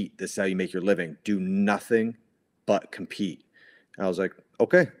compete. This is how you make your living. Do nothing but compete. And I was like,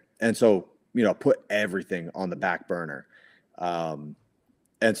 okay. And so, you know, put everything on the back burner. And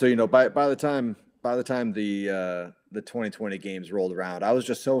so, you know, by the time the 2020 games rolled around, I was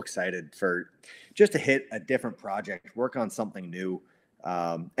just so excited to hit a different project, work on something new.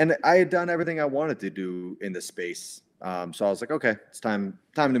 And I had done everything I wanted to do in the space. So I was like, okay, it's time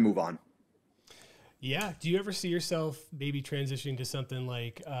to move on. Yeah. Do you ever see yourself maybe transitioning to something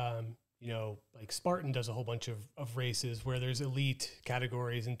like, you know, like Spartan does a whole bunch of races where there's elite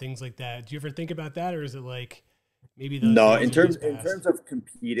categories and things like that. Do you ever think about that? Or is it like maybe no, in terms of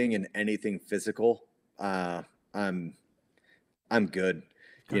competing in anything physical, I'm good.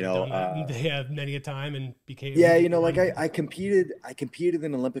 You know, they have many a time and became, yeah, you know, like I competed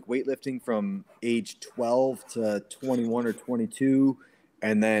in Olympic weightlifting from age 12 to 21 or 22.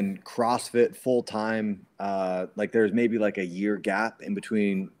 And then CrossFit full time, like there's maybe like a year gap in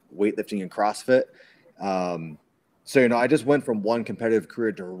between weightlifting and CrossFit. So, you know, I just went from one competitive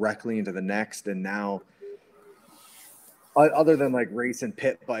career directly into the next. And now, other than like racing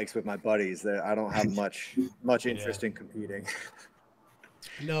pit bikes with my buddies, that I don't have much interest in competing.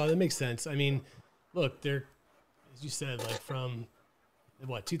 No, that makes sense. I mean, look, there, as you said, like from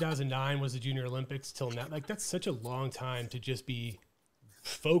what, 2009 was the Junior Olympics till now, like that's such a long time to just be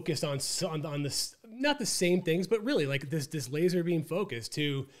focused on this, not the same things, but really like this laser beam focus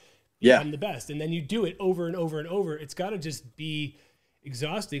to become the best. And then you do it over and over and over. It's got to just be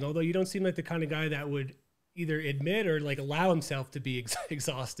exhausting. Although you don't seem like the kind of guy that would either admit or like allow himself to be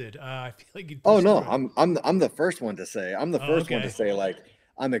exhausted. I feel like I'm the first one to say, one to say like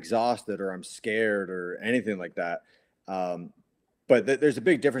I'm exhausted or I'm scared or anything like that. But there's a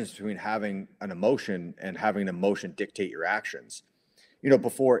big difference between having an emotion and having an emotion dictate your actions. You know,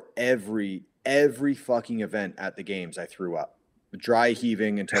 before every fucking event at the games, I threw up, dry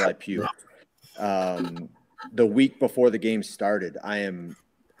heaving until I puked. The week before the game started, I am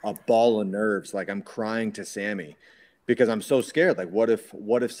a ball of nerves. Like I'm crying to Sammy because I'm so scared. Like, what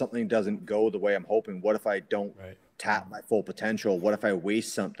if something doesn't go the way I'm hoping? What if I don't tap my full potential? What if I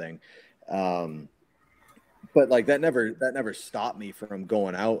waste something? But like that never stopped me from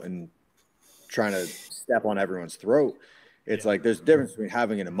going out and trying to step on everyone's throat. It's like there's a difference between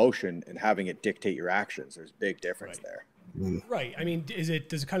having an emotion and having it dictate your actions. There's a big difference there. Right. I mean, does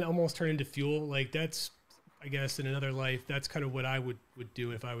it kind of almost turn into fuel? Like that's, I guess, in another life, that's kind of what I would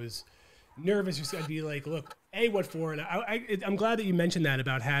do if I was nervous. Just I'd be like, look, what for? And I'm glad that you mentioned that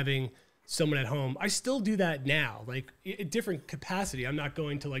about having someone at home. I still do that now, like a different capacity. I'm not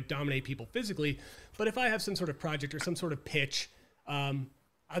going to like dominate people physically, but if I have some sort of project or some sort of pitch,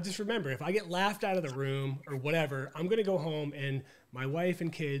 I'll just remember if I get laughed out of the room or whatever, I'm going to go home and my wife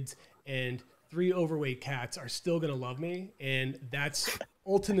and kids and 3 overweight cats are still going to love me. And that's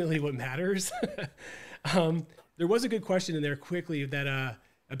ultimately what matters. there was a good question in there quickly that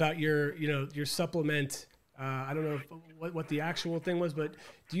about your your supplement. I don't know what the actual thing was, but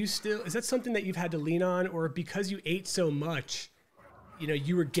is that something that you've had to lean on, or because you ate so much,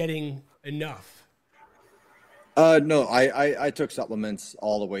 you were getting enough? No, I took supplements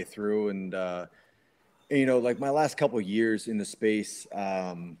all the way through, and like my last couple of years in the space,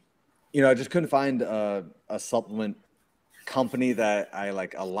 I just couldn't find a supplement company that I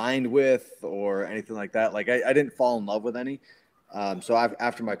like aligned with or anything like that. Like I didn't fall in love with any. So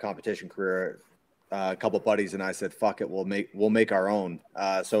after my competition career, a couple of buddies and I said, "Fuck it, we'll make our own."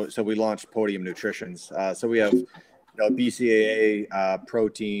 So we launched Podium Nutritions. So we have BCAA,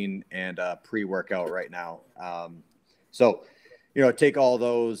 protein, and pre-workout right now. So take all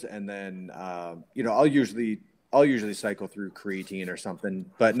those, and then I'll usually cycle through creatine or something,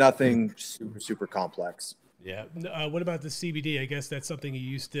 but nothing super complex. Yeah. What about the CBD? I guess that's something you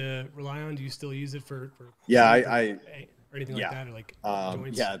used to rely on. Do you still use it for yeah, or anything like that, or like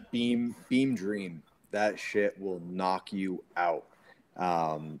joints? Yeah, Beam Dream. That shit will knock you out.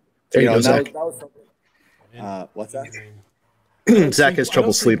 There you go, Zach. That was something. What's that? Zach has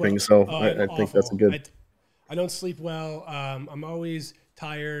trouble sleeping, so I think that's a good. I don't sleep well. I'm always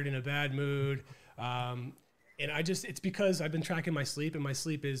tired, in a bad mood, and it's because I've been tracking my sleep, and my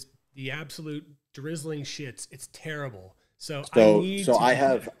sleep is the absolute drizzling shits. It's terrible. So I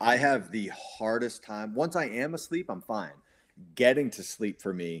have the hardest time. Once I am asleep, I'm fine. Getting to sleep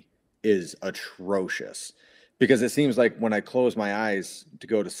for me is atrocious, because it seems like when I close my eyes to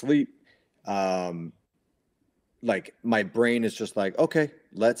go to sleep, like my brain is just like, okay,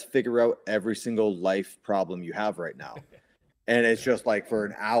 let's figure out every single life problem you have right now. And it's just like for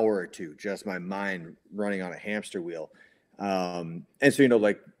an hour or two, just my mind running on a hamster wheel. And so,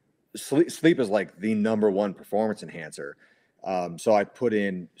 like sleep is like the #1 performance enhancer. So I put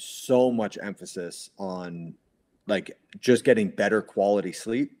in so much emphasis on like just getting better quality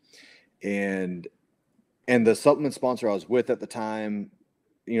sleep. And the supplement sponsor I was with at the time,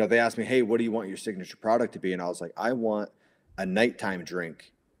 they asked me, "Hey, what do you want your signature product to be?" And I was like, "I want a nighttime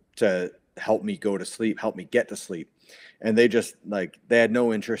drink to help me go to sleep, help me get to sleep." And they just they had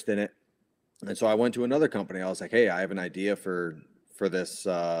no interest in it. And so I went to another company. I was like, "Hey, I have an idea for this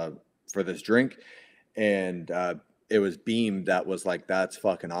drink." And it was Beam that was like, "That's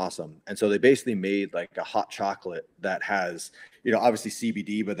fucking awesome." And so they basically made like a hot chocolate that has, obviously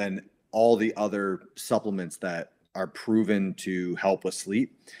CBD, but then all the other supplements that are proven to help with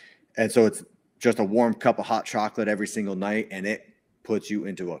sleep. And so it's just a warm cup of hot chocolate every single night, and it puts you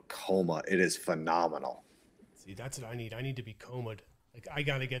into a coma. It is phenomenal. See, that's what I need. I need to be comaed. Like I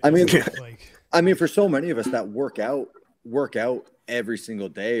gotta get. I mean, for so many of us that work out every single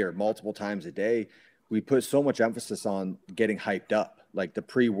day or multiple times a day, we put so much emphasis on getting hyped up, like the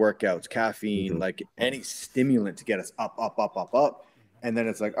pre-workouts, caffeine, like any stimulant to get us up. And then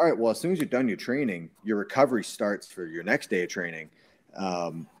it's like, all right, well, as soon as you're done your training, your recovery starts for your next day of training.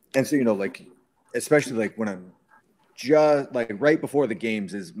 And so, like, especially like when I'm just like right before the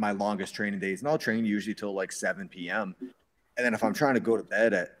games is my longest training days. And I'll train usually till like 7 p.m. And then if I'm trying to go to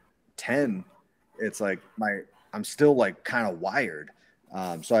bed at 10, it's like I'm still like kind of wired.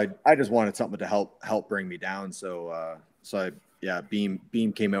 So I just wanted something to help bring me down. So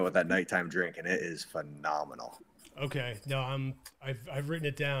Beam came out with that nighttime drink, and it is phenomenal. Okay. No, I've written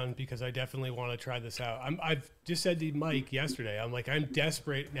it down because I definitely want to try this out. I've just said to Mike yesterday, I'm like, I'm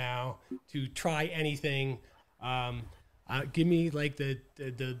desperate now to try anything. Give me like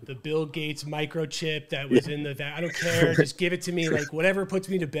the Bill Gates microchip that was in the I don't care. Just give it to me. Like whatever puts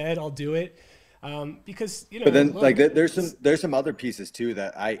me to bed, I'll do it. Because but then look, like there's some other pieces too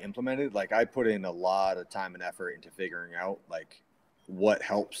that I implemented. Like I put in a lot of time and effort into figuring out like what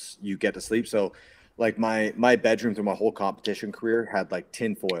helps you get to sleep. So like my bedroom through my whole competition career had like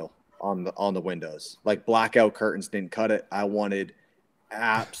tin foil on the windows. Like blackout curtains didn't cut it. I wanted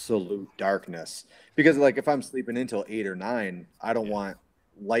absolute darkness, because like if I'm sleeping until 8 or 9, I don't want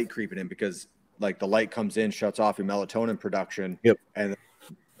light creeping in, because like the light comes in, shuts off your melatonin production, and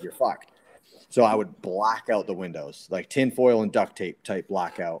you're fucked. So I would black out the windows, like tin foil and duct tape type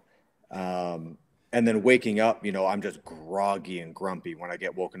blackout. And then waking up, I'm just groggy and grumpy when I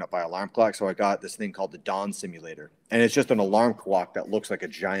get woken up by alarm clock. So I got this thing called the Dawn Simulator, and it's just an alarm clock that looks like a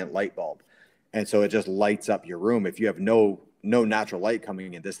giant light bulb. And so it just lights up your room. If you have no natural light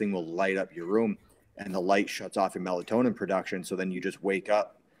coming in, this thing will light up your room, and the light shuts off your melatonin production. So then you just wake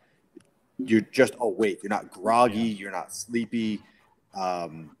up. You're just awake. You're not groggy. You're not sleepy.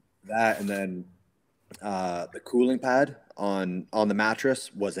 That, and then the cooling pad on the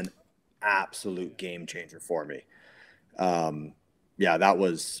mattress was an absolute game changer for me. That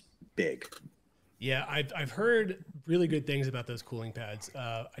was big. Yeah, I've heard really good things about those cooling pads.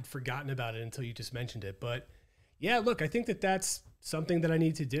 I'd forgotten about it until you just mentioned it. But yeah, look, I think that that's something that I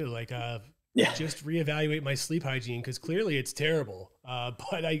need to do. Like, just reevaluate my sleep hygiene, because clearly it's terrible.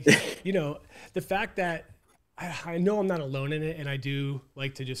 But the fact that I know I'm not alone in it, and I do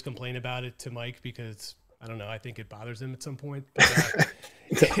like to just complain about it to Mike because I don't know, I think it bothers him at some point.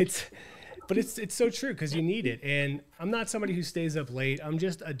 But it's so true, because you need it. And I'm not somebody who stays up late. I'm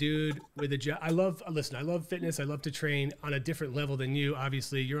just a dude with a job. I love fitness. I love to train on a different level than you.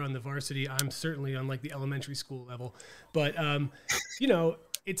 Obviously, you're on the varsity. I'm certainly on like the elementary school level. But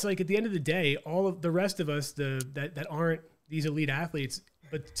it's like at the end of the day, all of the rest of us that aren't these elite athletes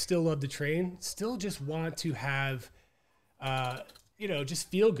but still love to train, still just want to have just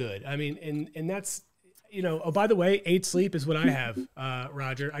feel good. I mean, and that's, oh, by the way, 8 sleep is what I have,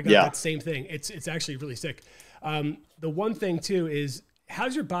 Roger. I got that same thing. It's actually really sick. The one thing too is,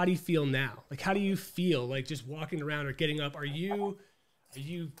 how's your body feel now? Like, how do you feel like just walking around or getting up? Are you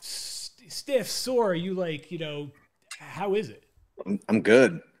stiff, sore? Are you like, how is it? I'm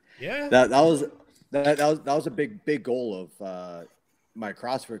good. Yeah. That was a big goal of my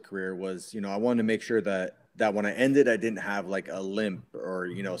CrossFit career was, I wanted to make sure that when I ended, I didn't have like a limp or,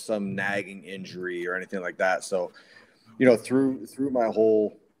 some nagging injury or anything like that. So, through my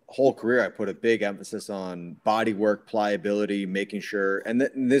whole career, I put a big emphasis on body work, pliability, making sure. And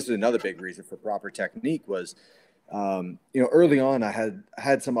this is another big reason for proper technique was, early on, I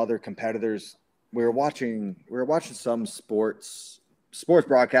had some other competitors. We were watching some sports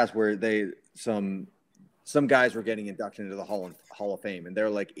broadcasts where some guys were getting induction into the Hall of Fame, and they're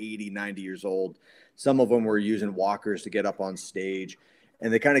like 80, 90 years old. Some of them were using walkers to get up on stage,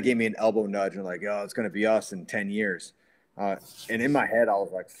 and they kind of gave me an elbow nudge and like, oh, it's going to be us in 10 years. And in my head, I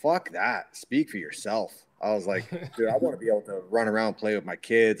was like, fuck that. Speak for yourself. I was like, dude, I want to be able to run around, play with my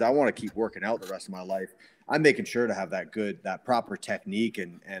kids. I want to keep working out the rest of my life. I'm making sure to have that proper technique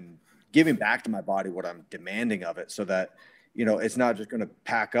and giving back to my body what I'm demanding of it, so that, it's not just going to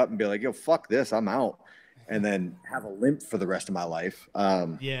pack up and be like, yo, fuck this, I'm out, and then have a limp for the rest of my life.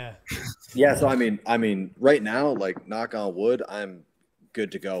 Yeah. So I mean, right now, like, knock on wood, I'm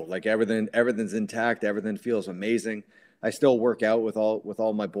good to go. Like, everything's intact. Everything feels amazing. I still work out with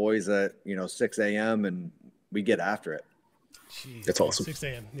all my boys at 6 a.m. and we get after it. Jeez, that's awesome. 6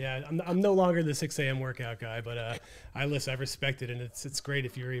 a.m. Yeah, I'm no longer the 6 a.m. workout guy, but I respect it, and it's great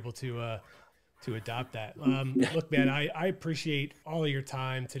if you're able to adopt that. Look, man, I appreciate all of your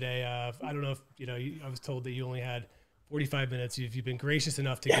time today. I don't know if I was told that you only had 45 minutes. You've been gracious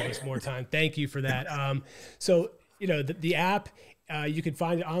enough to give us more time. Thank you for that. So the app, you can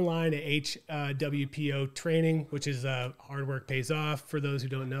find it online at HWPO Training, which is hard work pays off. For those who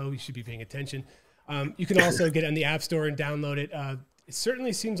don't know, you should be paying attention. You can also get it on the App Store and download it. It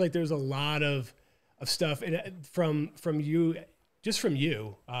certainly seems like there's a lot of stuff from you,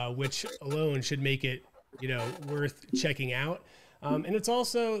 which alone should make it worth checking out. And it's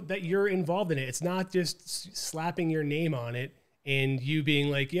also that you're involved in it. It's not just slapping your name on it and you being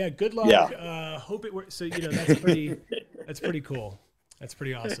like, yeah, good luck. Yeah. Hope it works. So, that's pretty cool. That's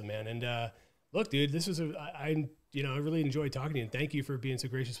pretty awesome, man. And look, dude, this was I really enjoyed talking to you, and thank you for being so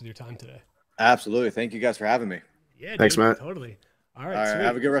gracious with your time today. Absolutely. Thank you guys for having me. Yeah. Thanks, dude, Matt. Totally. All All right. right. Sweet.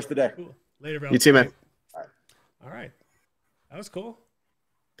 Have a good rest of the day. Cool. Later, bro. You too, man. All right. That was cool.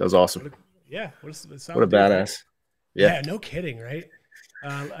 That was awesome. What a badass. Yeah. No kidding, right?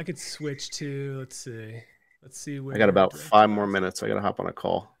 I could switch to, let's see where I got about 5 more minutes. I got to hop on a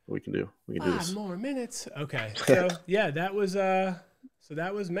call. We can do this. 5 more minutes. Okay. So yeah, that was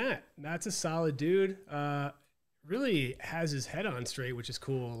Matt. Matt's a solid dude. Really has his head on straight, which is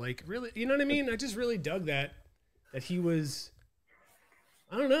cool. Like, really, you know what I mean? I just really dug that he was,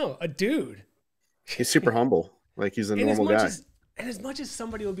 I don't know, a dude. He's super humble. Like, he's a normal guy. And as much as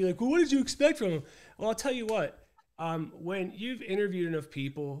somebody will be like, well, what did you expect from him? Well, I'll tell you what, when you've interviewed enough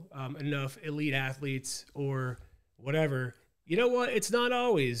people, enough elite athletes or whatever, you know what? It's not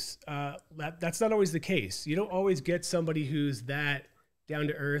always, that's not always the case. You don't always get somebody who's that down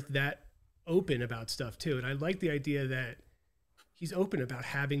to earth, that open about stuff too. And I like the idea that he's open about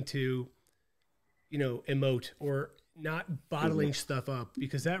having to, emote or not bottling stuff up,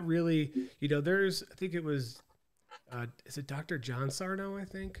 because that really, there's, I think it was, is it Dr. John Sarno? I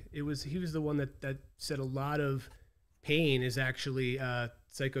think he was the one that said a lot of pain is actually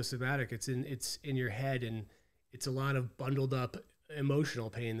psychosomatic. It's in your head, and it's a lot of bundled up emotional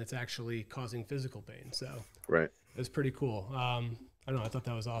pain that's actually causing physical pain. So right, it's pretty cool. I don't know. I thought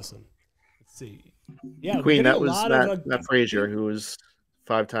that was awesome. Let's see. Yeah, Queen. That was Mat Fraser, who was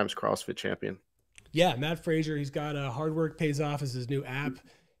 5 times CrossFit champion. Yeah, Mat Fraser. He's got Hard Work Pays Off as his new app.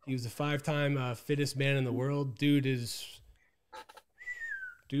 He was a 5-time fittest man in the world. Dude is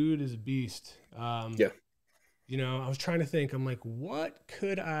a beast. Yeah. You know, I was trying to think. I'm like, what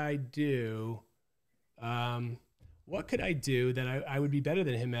could I do? What could I do that I would be better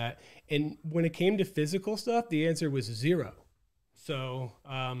than him at? And when it came to physical stuff, the answer was 0. So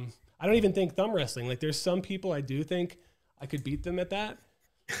I don't even think thumb wrestling. Like, there's some people I do think I could beat them at that.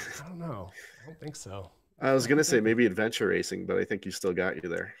 I don't know. I don't think so. I was gonna say maybe adventure racing, but I think you still got you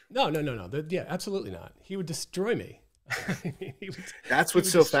there. No. Yeah, absolutely not. He would destroy me. That's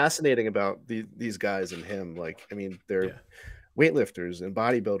what's so fascinating about these guys and him. Like, I mean, they're weightlifters and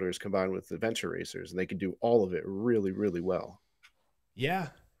bodybuilders combined with adventure racers, and they can do all of it really, really well. Yeah,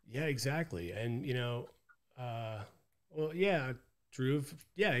 exactly. And you know, well, yeah, Drew.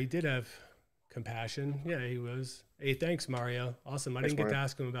 Yeah, he did have compassion. Yeah, he was. Hey, thanks, Mario. Awesome. I didn't get to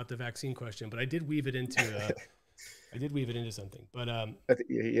ask him about the vaccine question, but I did weave it into. I did weave it into something. But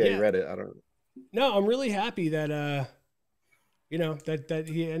you read it. I don't. No, I'm really happy that you know, that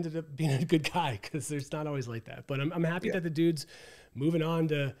he ended up being a good guy, because there's not always like that. But I'm happy that the dude's moving on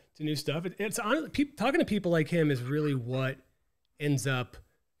to new stuff. It's honestly, talking to people like him is really what ends up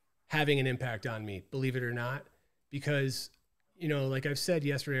having an impact on me, believe it or not. Because, you know, like I've said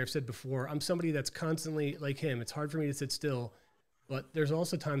yesterday, I've said before, I'm somebody that's constantly like him. It's hard for me to sit still. But there's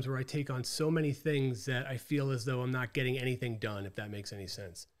also times where I take on so many things that I feel as though I'm not getting anything done, if that makes any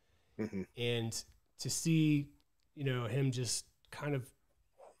sense. Mm-hmm. And to see, you know, him just kind of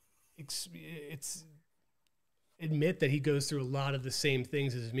admit that he goes through a lot of the same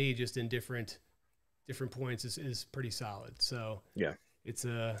things as me, just in different points, is pretty solid. So yeah, it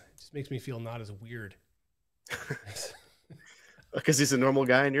just makes me feel not as weird. Because he's a normal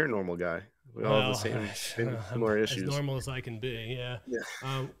guy and you're a normal guy. We all have the same similar issues. As normal as I can be. Yeah.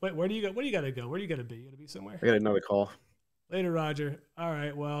 Wait, where do you go? Where do you got to go? Where do you got to be? You got to be somewhere. I got another call. Later, Roger. All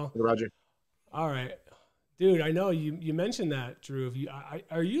right. Well, Roger. All right. Dude, I know you mentioned that, Drew.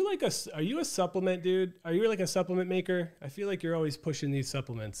 Are you a supplement dude? Are you like a supplement maker? I feel like you're always pushing these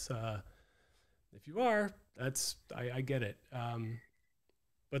supplements. If you are, I get it.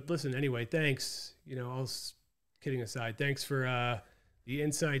 But listen, anyway, thanks. You know, all kidding aside, thanks for the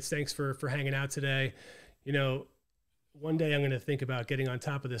insights. Thanks for hanging out today. You know, one day I'm going to think about getting on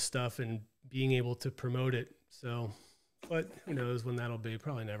top of this stuff and being able to promote it. So, but who knows when that'll be?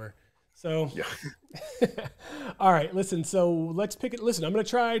 Probably never. So, yeah. All right, listen, so let's pick it. Listen, I'm going to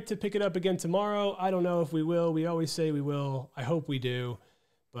try to pick it up again tomorrow. I don't know if we will. We always say we will. I hope we do.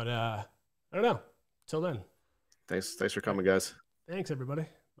 But I don't know. Till then. Thanks for coming, guys. Thanks, everybody.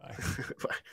 Bye. Bye.